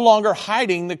 they're no longer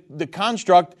hiding the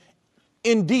construct.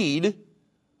 Indeed,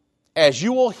 as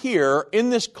you will hear in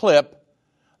this clip,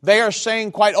 they are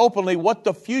saying quite openly what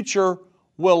the future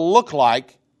will look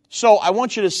like. So I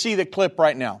want you to see the clip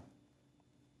right now.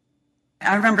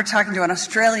 I remember talking to an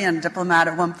Australian diplomat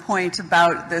at one point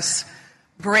about this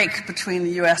break between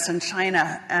the U.S. and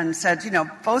China and said,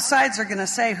 both sides are going to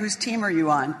say, whose team are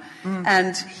you on?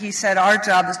 And he said, our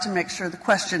job is to make sure the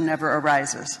question never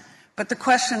arises. But the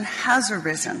question has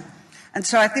arisen. And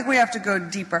so I think we have to go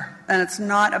deeper. And it's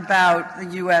not about the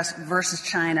U.S. versus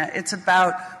China. It's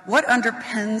about what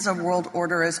underpins a world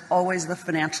order is always the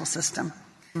financial system.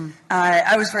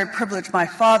 I was very privileged. My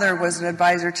father was an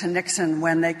advisor to Nixon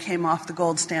when they came off the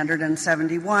gold standard in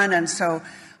 1971, and so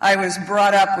I was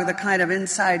brought up with a kind of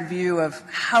inside view of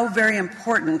how very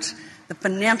important the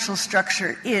financial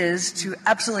structure is to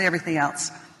absolutely everything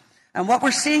else. And what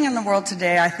we're seeing in the world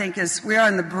today, I think, is we are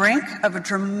on the brink of a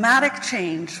dramatic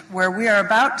change where we are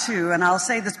about to, and I'll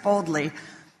say this boldly,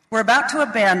 we're about to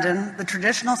abandon the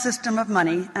traditional system of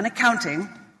money and accounting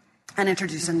and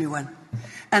introduce a new one.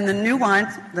 And the new one,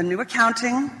 the new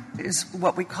accounting, is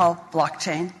what we call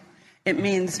blockchain. It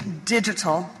means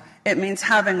digital. It means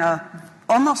having a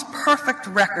almost perfect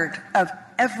record of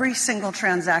every single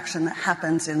transaction that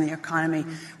happens in the economy,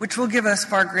 which will give us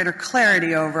far greater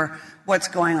clarity over what's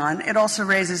going on. It also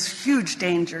raises huge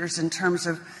dangers in terms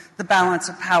of the balance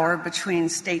of power between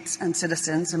states and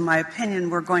citizens. In my opinion,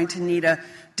 we're going to need a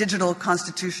digital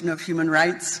constitution of human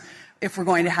rights if we're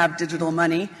going to have digital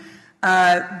money.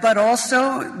 But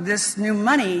also, this new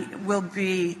money will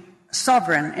be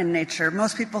sovereign in nature.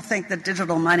 Most people think that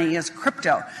digital money is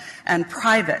crypto and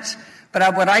private.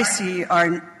 But what I see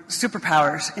are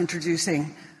superpowers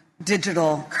introducing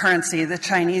digital currency. The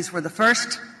Chinese were the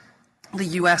first. The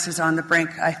U.S. is on the brink,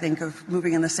 I think, of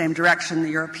moving in the same direction. The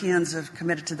Europeans have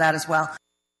committed to that as well.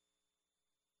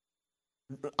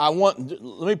 Let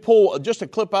me pull just a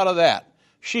clip out of that.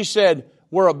 She said,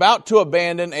 we're about to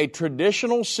abandon a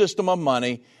traditional system of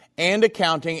money and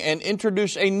accounting and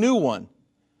introduce a new one.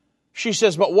 She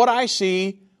says, but what I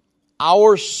see,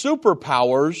 our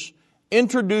superpowers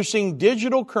introducing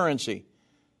digital currency.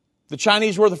 The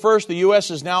Chinese were the first. The U.S.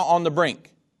 is now on the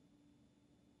brink.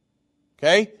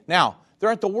 Okay? Now,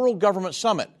 they're at the World Government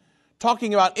Summit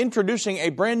talking about introducing a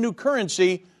brand new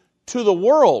currency to the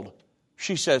world.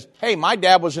 She says, hey, my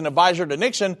dad was an advisor to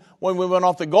Nixon when we went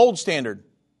off the gold standard.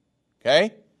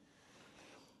 Okay?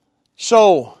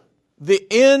 So, the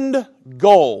end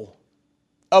goal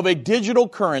of a digital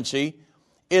currency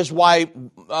is why,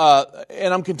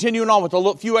 and I'm continuing on with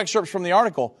a few excerpts from the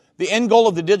article, the end goal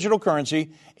of the digital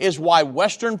currency is why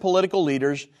Western political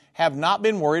leaders have not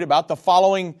been worried about the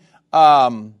following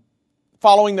the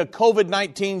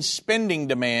COVID-19 spending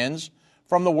demands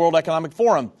from the World Economic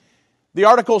Forum. The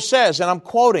article says, and I'm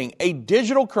quoting, a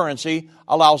digital currency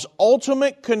allows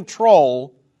ultimate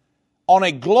control on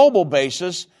a global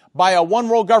basis by a one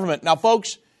world government. Now,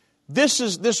 folks,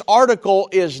 this article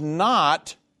is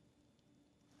not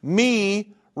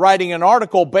me writing an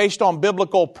article based on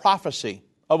biblical prophecy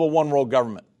of a one world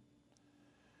government.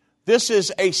 This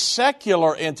is a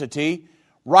secular entity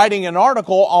writing an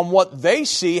article on what they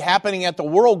see happening at the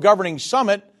World Governing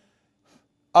Summit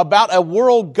about a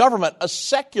world government, a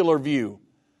secular view.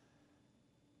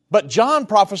 But John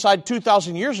prophesied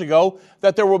 2,000 years ago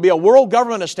that there will be a world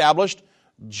government established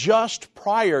just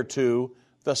prior to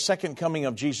the second coming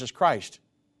of Jesus Christ.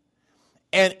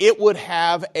 And it would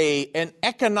have an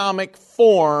economic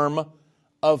form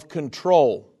of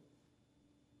control.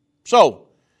 So,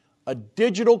 a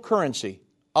digital currency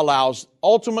allows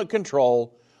ultimate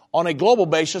control on a global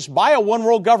basis by a one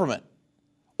world government,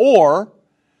 or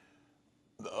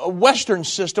a Western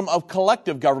system of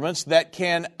collective governments that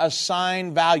can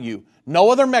assign value.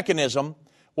 No other mechanism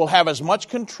will have as much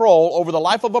control over the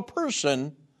life of a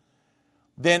person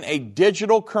than a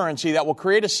digital currency that will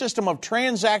create a system of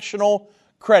transactional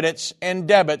credits and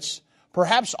debits,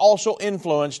 perhaps also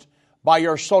influenced by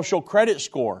your social credit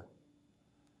score.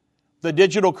 The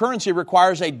digital currency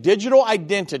requires a digital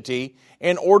identity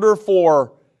in order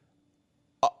for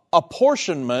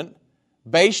apportionment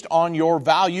based on your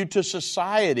value to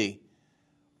society.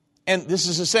 And this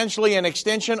is essentially an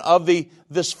extension of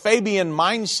this Fabian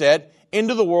mindset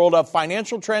into the world of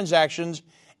financial transactions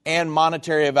and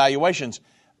monetary evaluations.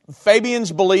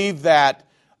 Fabians believe that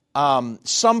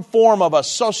some form of a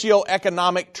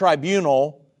socioeconomic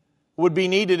tribunal would be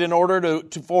needed in order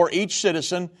for each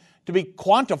citizen to be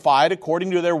quantified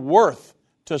according to their worth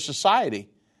to society.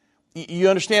 You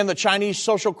understand the Chinese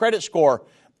social credit score?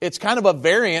 It's kind of a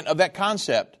variant of that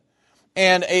concept.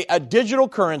 And a digital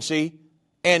currency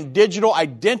and digital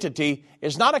identity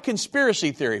is not a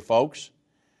conspiracy theory, folks.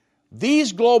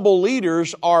 These global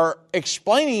leaders are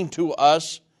explaining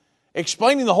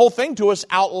the whole thing to us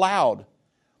out loud.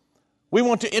 We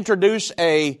want to introduce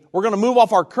we're going to move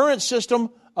off our current system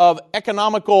of they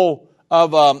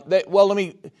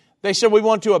said we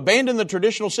want to abandon the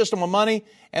traditional system of money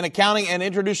and accounting and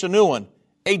introduce a new one,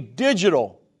 a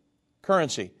digital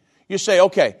currency. You say,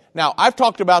 okay, now I've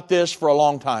talked about this for a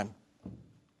long time.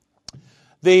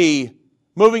 The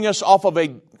moving us off of a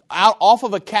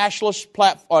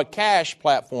cashless cash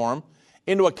platform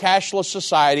into a cashless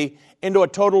society, into a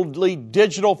totally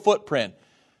digital footprint.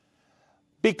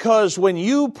 Because when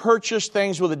you purchase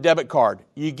things with a debit card,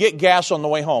 you get gas on the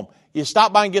way home. You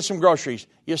stop by and get some groceries.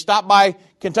 You stop by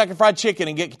Kentucky Fried Chicken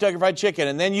and get Kentucky Fried Chicken,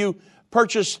 and then you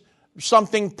purchase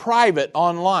something private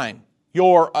online.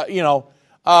 You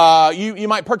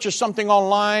might purchase something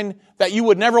online that you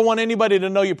would never want anybody to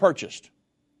know you purchased.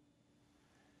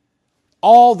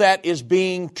 All that is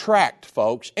being tracked,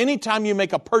 folks. Anytime you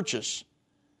make a purchase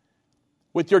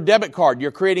with your debit card,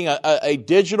 you're creating a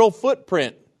digital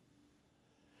footprint.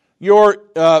 Your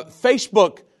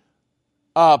Facebook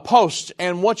posts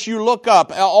and what you look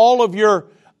up, all of your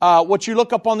what you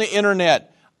look up on the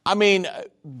internet. I mean,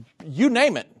 you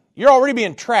name it. You're already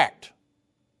being tracked.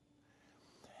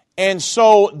 And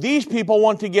so these people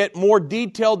want to get more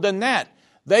detailed than that.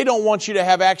 They don't want you to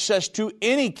have access to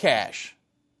any cash.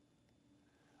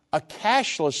 A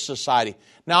cashless society.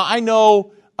 Now, I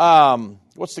know,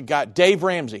 what's the guy? Dave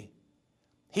Ramsey.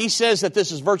 He says that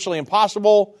this is virtually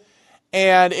impossible,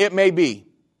 and it may be.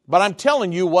 But I'm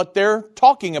telling you what they're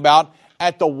talking about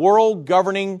at the World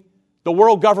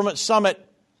Government Summit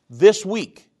this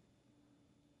week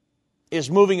is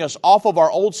moving us off of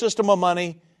our old system of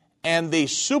money and the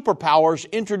superpowers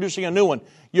introducing a new one.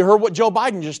 You heard what Joe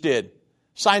Biden just did.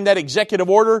 Signed that executive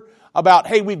order about,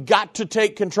 hey, we've got to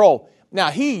take control. Now,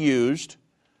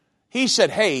 he said,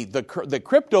 hey, the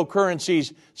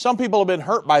cryptocurrencies, some people have been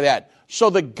hurt by that. So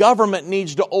the government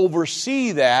needs to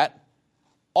oversee that,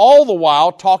 all the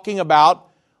while talking about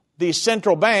the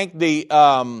central bank, the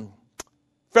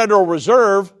Federal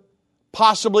Reserve,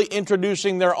 possibly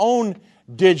introducing their own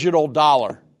digital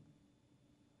dollar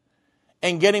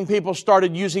and getting people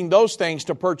started using those things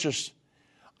to purchase.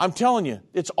 I'm telling you,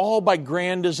 it's all by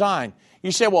grand design.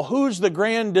 You say, well, who's the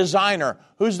grand designer?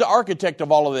 Who's the architect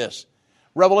of all of this?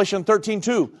 Revelation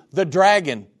 13:2, the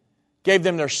dragon gave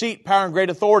them their seat, power, and great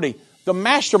authority. The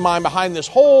mastermind behind this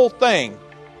whole thing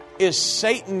is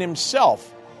Satan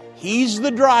himself. He's the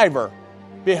driver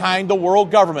behind the world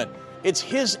government. It's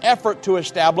his effort to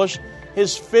establish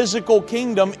his physical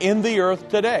kingdom in the earth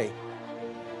today.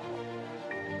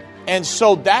 And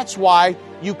so that's why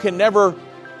you can never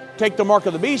take the mark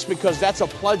of the beast, because that's a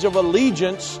pledge of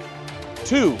allegiance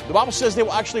to. The Bible says they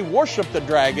will actually worship the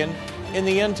dragon in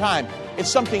the end time. It's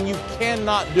something you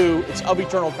cannot do. It's of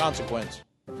eternal consequence.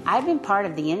 I've been part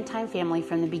of the End Time family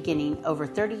from the beginning over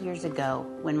 30 years ago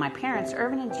when my parents,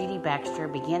 Irvin and Judy Baxter,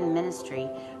 began the ministry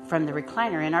from the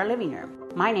recliner in our living room.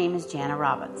 My name is Jana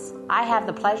Robbins. I have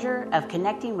the pleasure of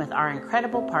connecting with our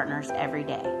incredible partners every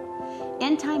day.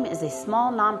 End Time is a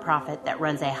small nonprofit that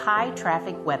runs a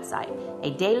high-traffic website,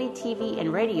 a daily TV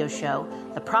and radio show,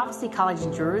 the Prophecy College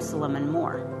in Jerusalem, and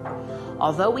more.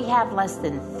 Although we have less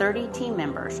than 30 team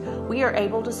members, we are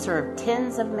able to serve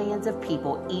tens of millions of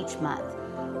people each month.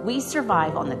 We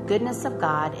survive on the goodness of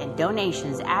God and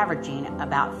donations averaging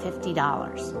about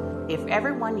 $50. If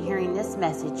everyone hearing this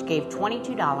message gave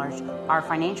 $22, our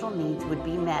financial needs would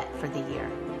be met for the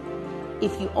year.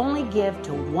 If you only give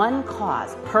to one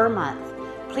cause per month,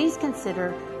 please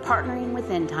consider partnering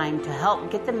with End Time to help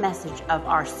get the message of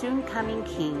our soon-coming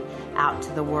King out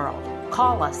to the world.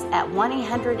 Call us at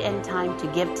 1-800-END-TIME to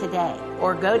give today,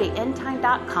 or go to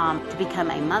endtime.com to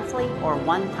become a monthly or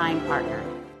one-time partner.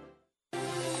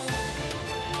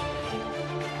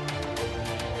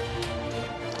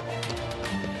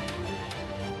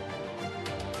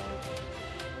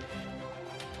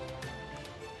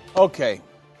 Okay,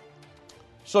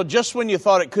 so just when you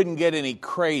thought it couldn't get any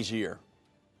crazier,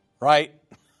 right?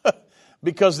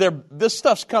 Because this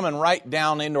stuff's coming right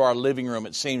down into our living room,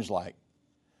 it seems like.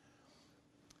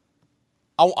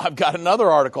 I've got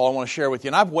another article I want to share with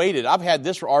you, and I've had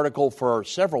this article for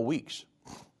several weeks.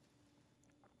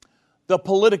 The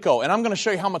Politico, and I'm going to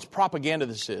show you how much propaganda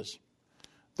this is.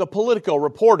 The Politico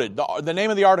reported, the name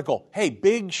of the article, hey,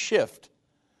 big shift.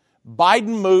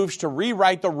 Biden moves to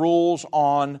rewrite the rules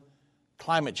on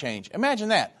climate change. Imagine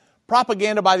that.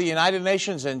 Propaganda by the United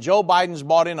Nations, and Joe Biden's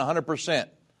bought in 100%.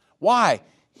 Why?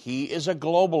 He is a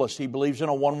globalist. He believes in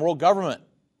a one-world government.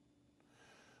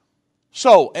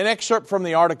 So, an excerpt from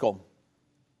the article.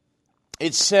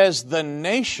 it says the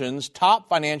nation's top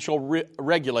financial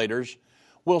regulators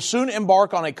will soon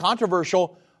embark on a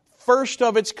controversial,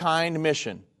 first-of-its-kind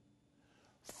mission,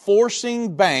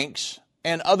 forcing banks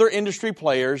and other industry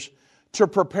players to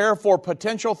prepare for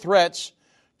potential threats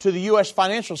to the U.S.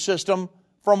 financial system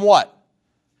from what?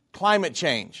 Climate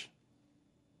change.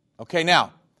 Okay,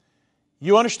 now,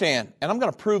 you understand, and I'm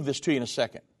going to prove this to you in a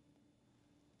second.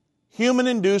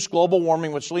 Human-induced global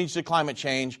warming, which leads to climate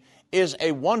change, is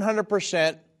a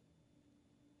 100%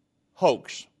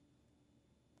 hoax.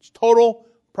 It's total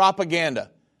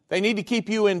propaganda. They need to keep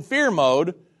you in fear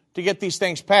mode to get these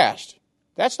things passed.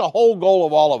 That's the whole goal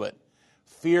of all of it.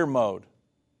 Fear mode.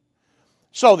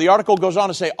 So the article goes on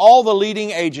to say all the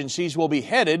leading agencies will be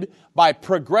headed by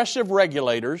progressive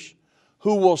regulators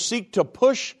who will seek to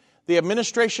push the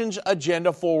administration's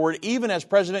agenda forward, even as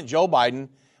President Joe Biden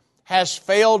has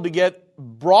failed to get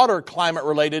broader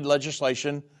climate-related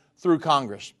legislation through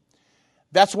Congress.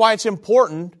 That's why it's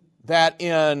important that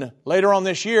later on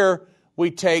this year,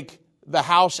 we take the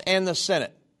House and the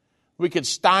Senate. We could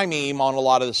stymie him on a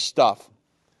lot of this stuff.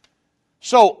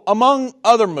 So, among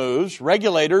other moves,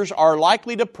 regulators are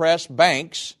likely to press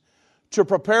banks to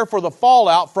prepare for the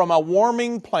fallout from a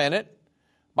warming planet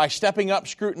by stepping up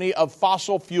scrutiny of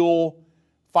fossil fuel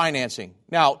financing.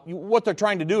 Now, what they're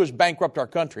trying to do is bankrupt our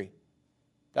country.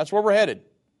 That's where we're headed.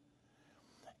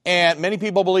 And many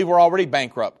people believe we're already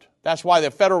bankrupt. That's why the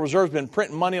Federal Reserve's been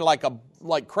printing money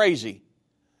like crazy.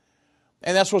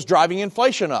 And that's what's driving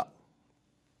inflation up.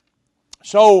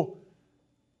 So,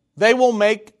 they will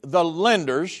make the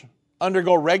lenders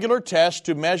undergo regular tests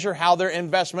to measure how their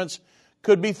investments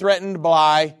could be threatened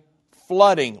by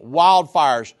flooding,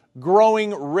 wildfires,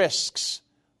 growing risks.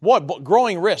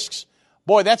 Growing risks.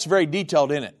 Boy, that's very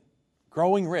detailed in it.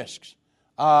 Growing risks.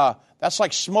 That's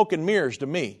like smoke and mirrors to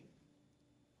me.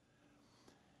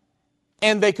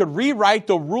 And they could rewrite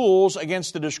the rules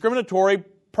against the discriminatory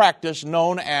practice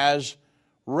known as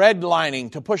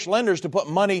redlining to push lenders to put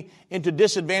money into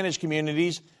disadvantaged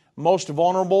communities most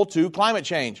vulnerable to climate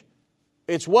change.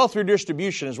 It's wealth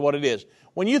redistribution is what it is.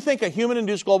 When you think of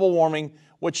human-induced global warming,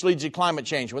 which leads to climate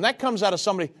change, when that comes out of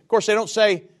somebody, of course they don't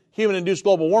say human-induced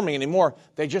global warming anymore,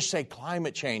 they just say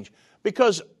climate change.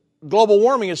 Because global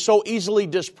warming is so easily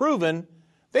disproven,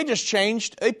 they just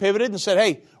changed, they pivoted and said,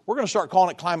 hey, we're going to start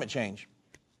calling it climate change.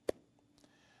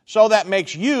 So that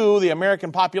makes you, the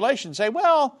American population, say,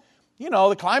 well,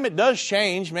 the climate does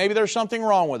change, maybe there's something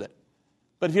wrong with it.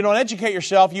 But if you don't educate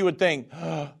yourself, you would think,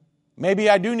 maybe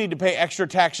I do need to pay extra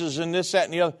taxes and this, that,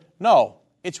 and the other. No,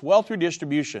 it's wealth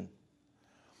redistribution.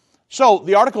 So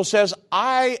the article says,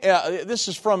 this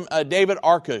is from David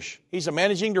Arkush. He's a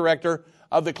managing director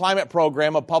of the climate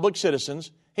program of Public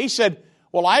Citizens. He said,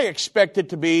 well, I expect it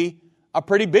to be a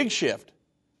pretty big shift.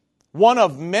 One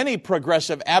of many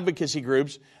progressive advocacy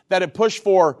groups that have pushed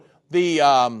for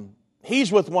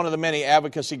he's with one of the many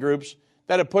advocacy groups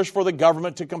that have pushed for the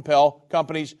government to compel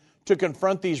companies to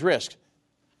confront these risks.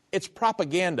 It's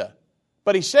propaganda.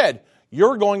 But he said,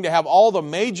 you're going to have all the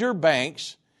major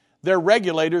banks, their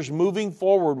regulators moving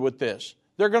forward with this.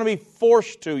 They're going to be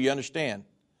forced to, you understand.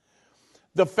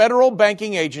 The federal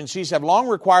banking agencies have long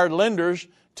required lenders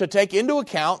to take into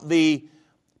account the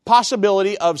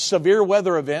possibility of severe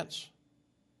weather events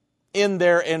in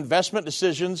their investment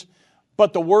decisions,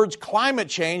 but the words climate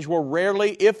change were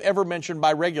rarely, if ever, mentioned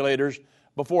by regulators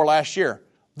before last year.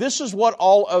 This is what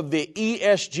all of the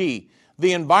ESG,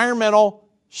 the environmental,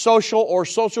 social, or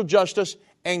social justice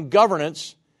and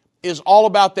governance is all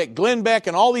about, that Glenn Beck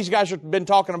and all these guys have been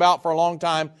talking about for a long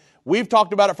time. We've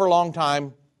talked about it for a long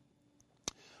time.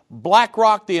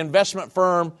 BlackRock, the investment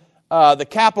firm, the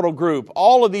Capital Group,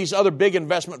 all of these other big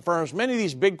investment firms, many of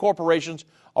these big corporations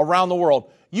around the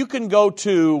world. You can go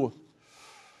to,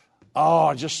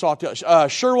 I just saw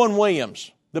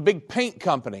Sherwin-Williams, the big paint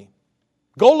company.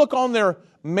 Go look on their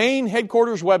main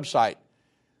headquarters website.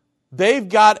 They've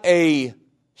got a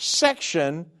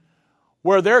section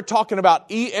where they're talking about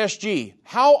ESG.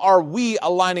 How are we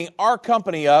aligning our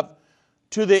company up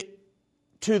to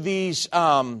these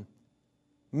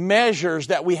measures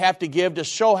that we have to give to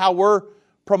show how we're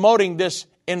promoting this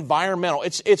environmental?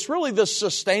 It's really the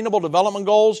Sustainable Development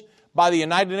Goals by the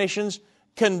United Nations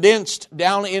condensed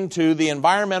down into the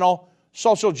environmental,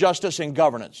 social justice, and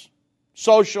governance.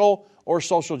 Social or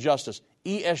social justice,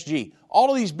 ESG.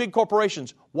 All of these big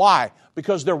corporations. Why?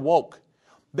 Because they're woke.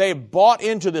 They bought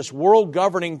into this world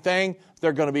governing thing.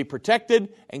 They're going to be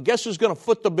protected. And guess who's going to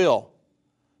foot the bill?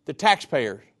 The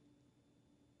taxpayers.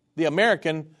 The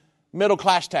American middle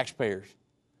class taxpayers.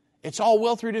 It's all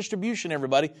wealth redistribution,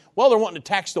 everybody. Well, they're wanting to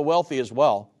tax the wealthy as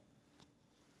well.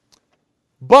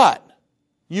 But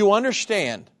you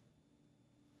understand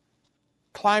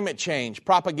climate change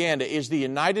propaganda is the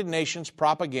United Nations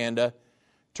propaganda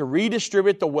to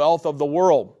redistribute the wealth of the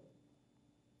world.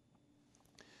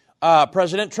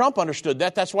 President Trump understood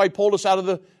that. That's why he pulled us out of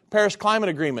the Paris Climate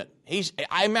Agreement.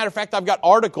 Matter of fact, I've got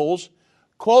articles,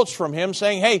 quotes from him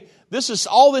saying, hey, this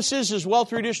is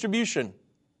wealth redistribution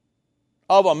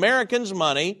of Americans'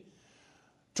 money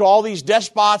to all these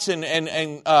despots and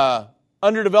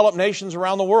underdeveloped nations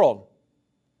around the world.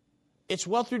 It's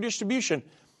wealth redistribution.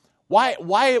 Why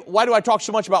do I talk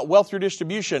so much about wealth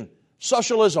redistribution?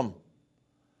 Socialism.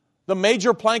 The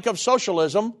major plank of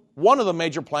socialism, one of the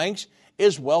major planks,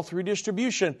 is wealth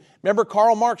redistribution. Remember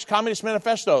Karl Marx, Communist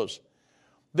Manifestos.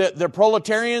 The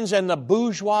proletarians and the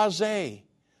bourgeoisie.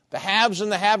 The haves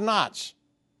and the have-nots.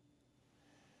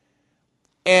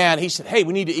 And he said, hey,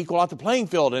 we need to equal out the playing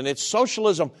field, and it's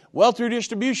socialism, wealth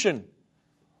redistribution.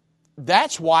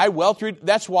 That's why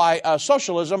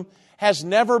socialism has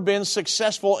never been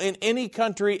successful in any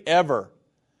country ever.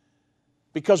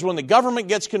 Because when the government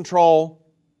gets control,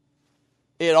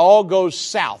 it all goes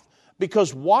south.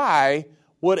 Because why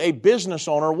would a business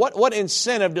owner, what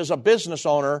incentive does a business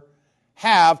owner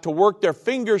have to work their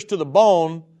fingers to the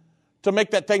bone to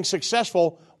make that thing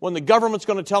successful when the government's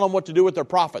going to tell them what to do with their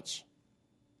profits?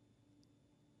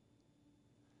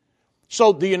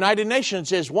 So the United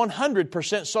Nations is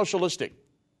 100% socialistic.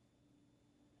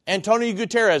 Antonio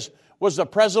Guterres was the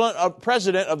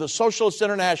president of the Socialist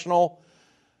International,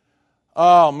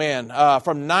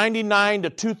 from 99 to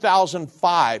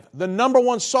 2005. The number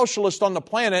one socialist on the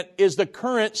planet is the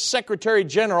current Secretary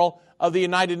General of the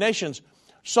United Nations.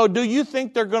 So do you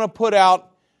think they're going to put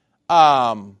out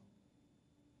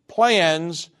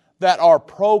plans that are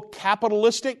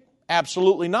pro-capitalistic?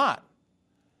 Absolutely not.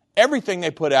 Everything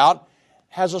they put out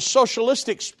has a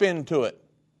socialistic spin to it.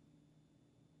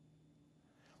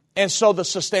 And so the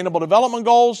Sustainable Development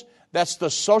Goals, that's the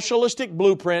socialistic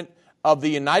blueprint of the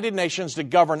United Nations to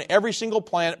govern every single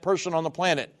person on the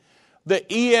planet. The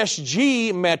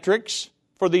ESG metrics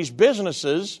for these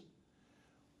businesses,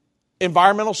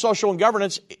 environmental, social, and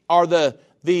governance, are the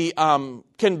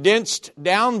condensed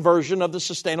down version of the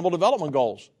Sustainable Development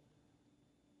Goals.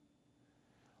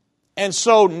 And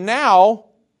so now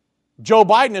Joe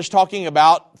Biden is talking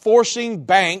about forcing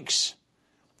banks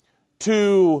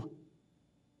to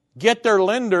get their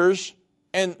lenders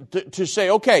and to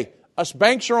say, okay, us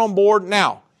banks are on board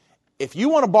now. If you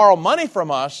want to borrow money from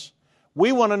us,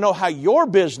 we want to know how your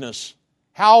business,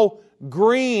 how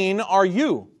green are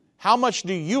you? How much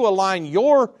do you align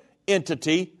your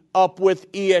entity up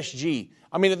with ESG?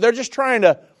 I mean, they're just trying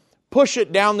to push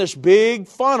it down this big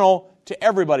funnel to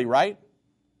everybody, right?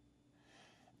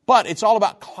 But it's all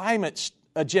about climate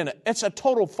agenda. It's a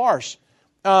total farce.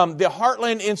 The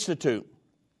Heartland Institute,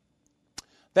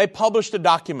 they published a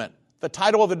document. The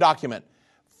title of the document,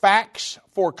 Facts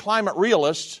for Climate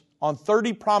Realists on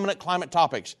 30 Prominent Climate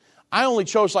Topics. I only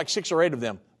chose like 6 or 8 of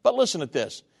them. But listen at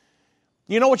this.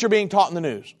 You know what you're being taught in the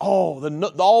news? Oh,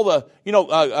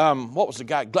 what was the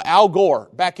guy? Al Gore,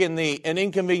 back in An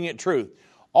Inconvenient Truth.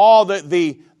 All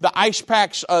the ice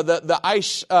packs, the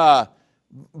ice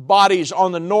bodies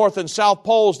on the north and south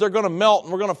poles, they're going to melt,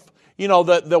 and we're going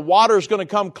to, the water's going to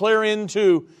come clear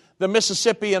into the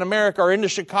Mississippi in America or into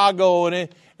Chicago, and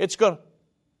it's going to.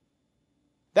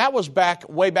 That was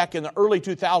way back in the early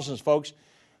 2000s, folks.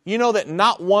 You know that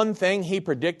not one thing he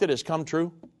predicted has come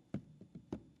true?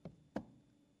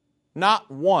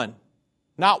 Not one.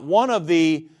 Not one of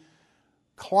the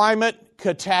climate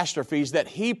catastrophes that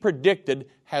he predicted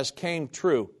has came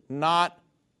true. Not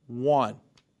one.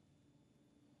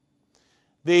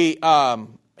 The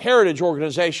Heritage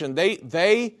Organization,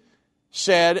 they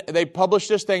said, they published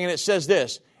this thing, and it says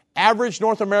this: average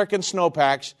North American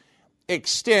snowpack's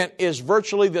extent is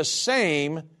virtually the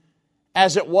same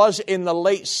as it was in the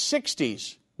late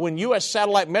 60s when U.S.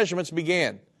 satellite measurements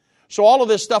began. So all of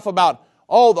this stuff about,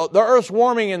 the Earth's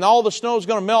warming and all the snow is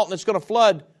going to melt and it's going to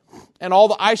flood, and all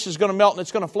the ice is going to melt and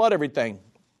it's going to flood everything.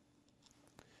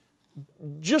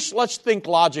 Just let's think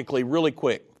logically really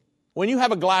quick. When you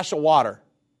have a glass of water,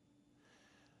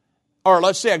 or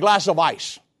let's say a glass of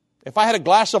ice. If I had a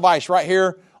glass of ice right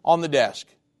here on the desk,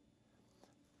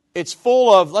 it's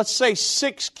full of, let's say,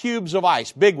 6 cubes of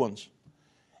ice, big ones.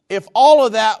 If all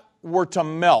of that were to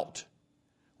melt,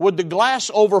 would the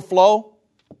glass overflow,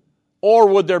 or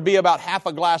would there be about half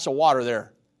a glass of water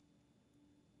there?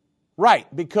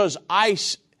 Right, because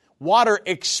water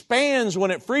expands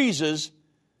when it freezes,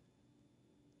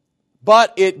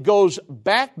 but it goes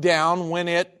back down when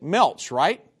it melts,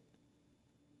 right?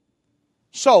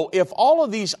 So if all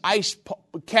of these ice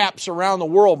caps around the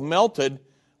world melted,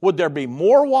 would there be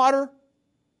more water?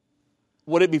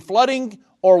 Would it be flooding?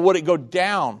 or would it go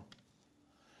down?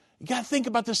 You got to think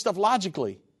about this stuff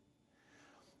logically.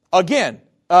 Again,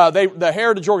 the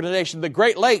Heritage Organization, the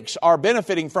Great Lakes are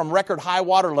benefiting from record high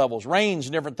water levels, rains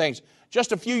and different things.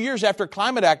 Just a few years after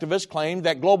climate activists claimed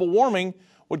that global warming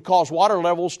would cause water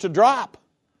levels to drop.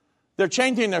 They're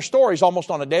changing their stories almost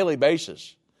on a daily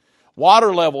basis.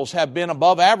 Water levels have been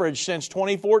above average since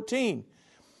 2014.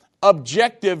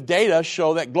 Objective data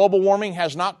show that global warming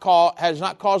has not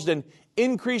caused an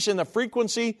increase in the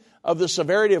frequency of the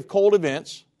severity of cold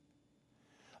events.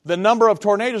 The number of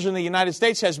tornadoes in the United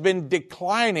States has been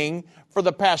declining for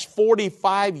the past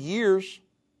 45 years.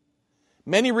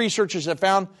 Many researchers have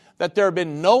found that there have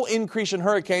been no increase in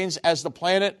hurricanes as the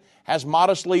planet has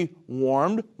modestly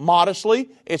warmed. Modestly,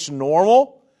 it's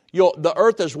normal. The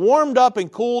earth has warmed up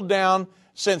and cooled down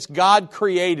since God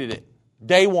created it.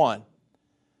 Day one.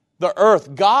 The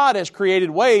earth, God has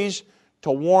created ways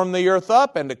to warm the earth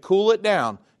up and to cool it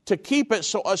down, to keep it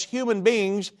so us human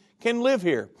beings can live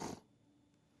here.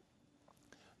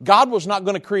 God was not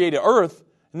going to create an earth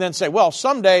and then say, well,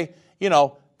 someday,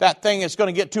 that thing is going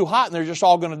to get too hot and they're just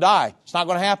all going to die. It's not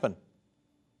going to happen.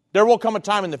 There will come a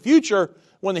time in the future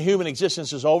when the human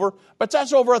existence is over, but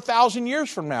that's over 1,000 years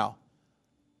from now.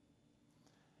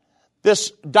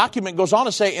 This document goes on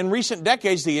to say, in recent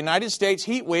decades, the United States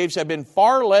heat waves have been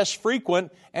far less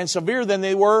frequent and severe than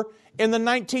they were in the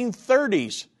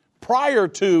 1930s, prior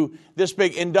to this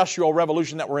big industrial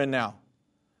revolution that we're in now.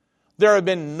 There has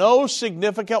been no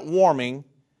significant warming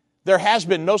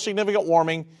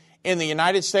in the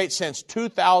United States since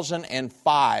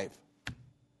 2005.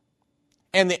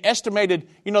 And the estimated,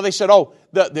 they said,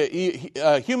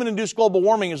 the human-induced global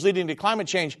warming is leading to climate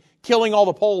change, killing all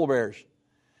the polar bears.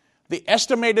 The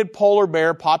estimated polar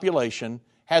bear population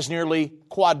has nearly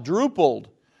quadrupled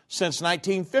since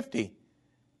 1950,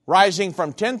 rising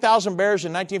from 10,000 bears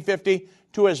in 1950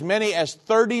 to as many as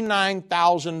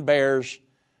 39,000 bears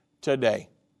today.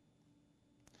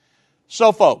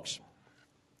 So, folks,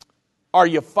 are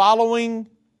you following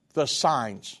the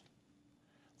signs?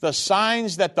 The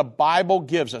signs that the Bible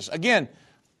gives us. Again,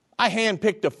 I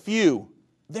handpicked a few.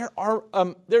 There are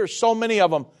so many of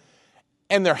them,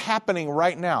 and they're happening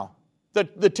right now.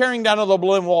 The tearing down of the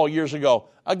Berlin Wall years ago.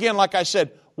 Again, like I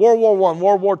said, World War I,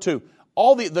 World War II.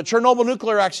 All the Chernobyl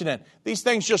nuclear accident. These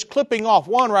things just clipping off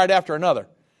one right after another.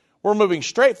 We're moving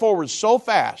straight forward so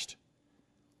fast.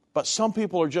 But some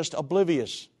people are just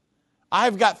oblivious.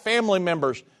 I've got family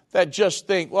members that just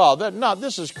think, well,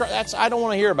 this is I don't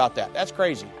want to hear about that. That's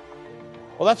crazy.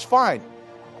 Well, that's fine.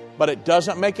 But it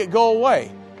doesn't make it go away.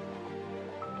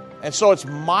 And so it's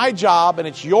my job and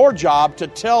it's your job to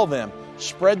tell them,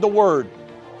 spread the word.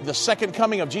 The second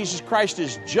coming of Jesus Christ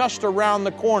is just around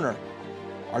the corner.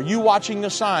 Are you watching the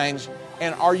signs,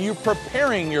 and are you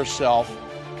preparing yourself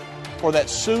for that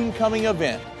soon coming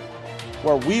event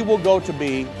where we will go to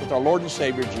be with our Lord and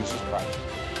Savior, Jesus Christ?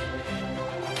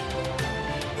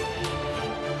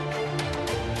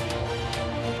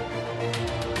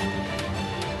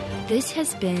 This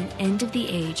has been End of the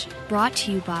Age, brought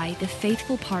to you by the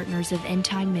faithful partners of End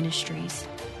Time Ministries.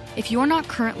 If you're not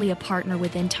currently a partner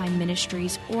with End Time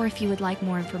Ministries, or if you would like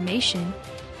more information,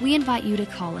 we invite you to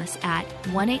call us at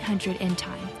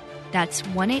 1-800-END-TIME. That's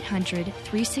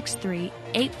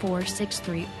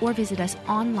 1-800-363-8463, or visit us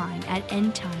online at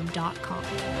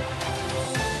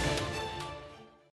endtime.com.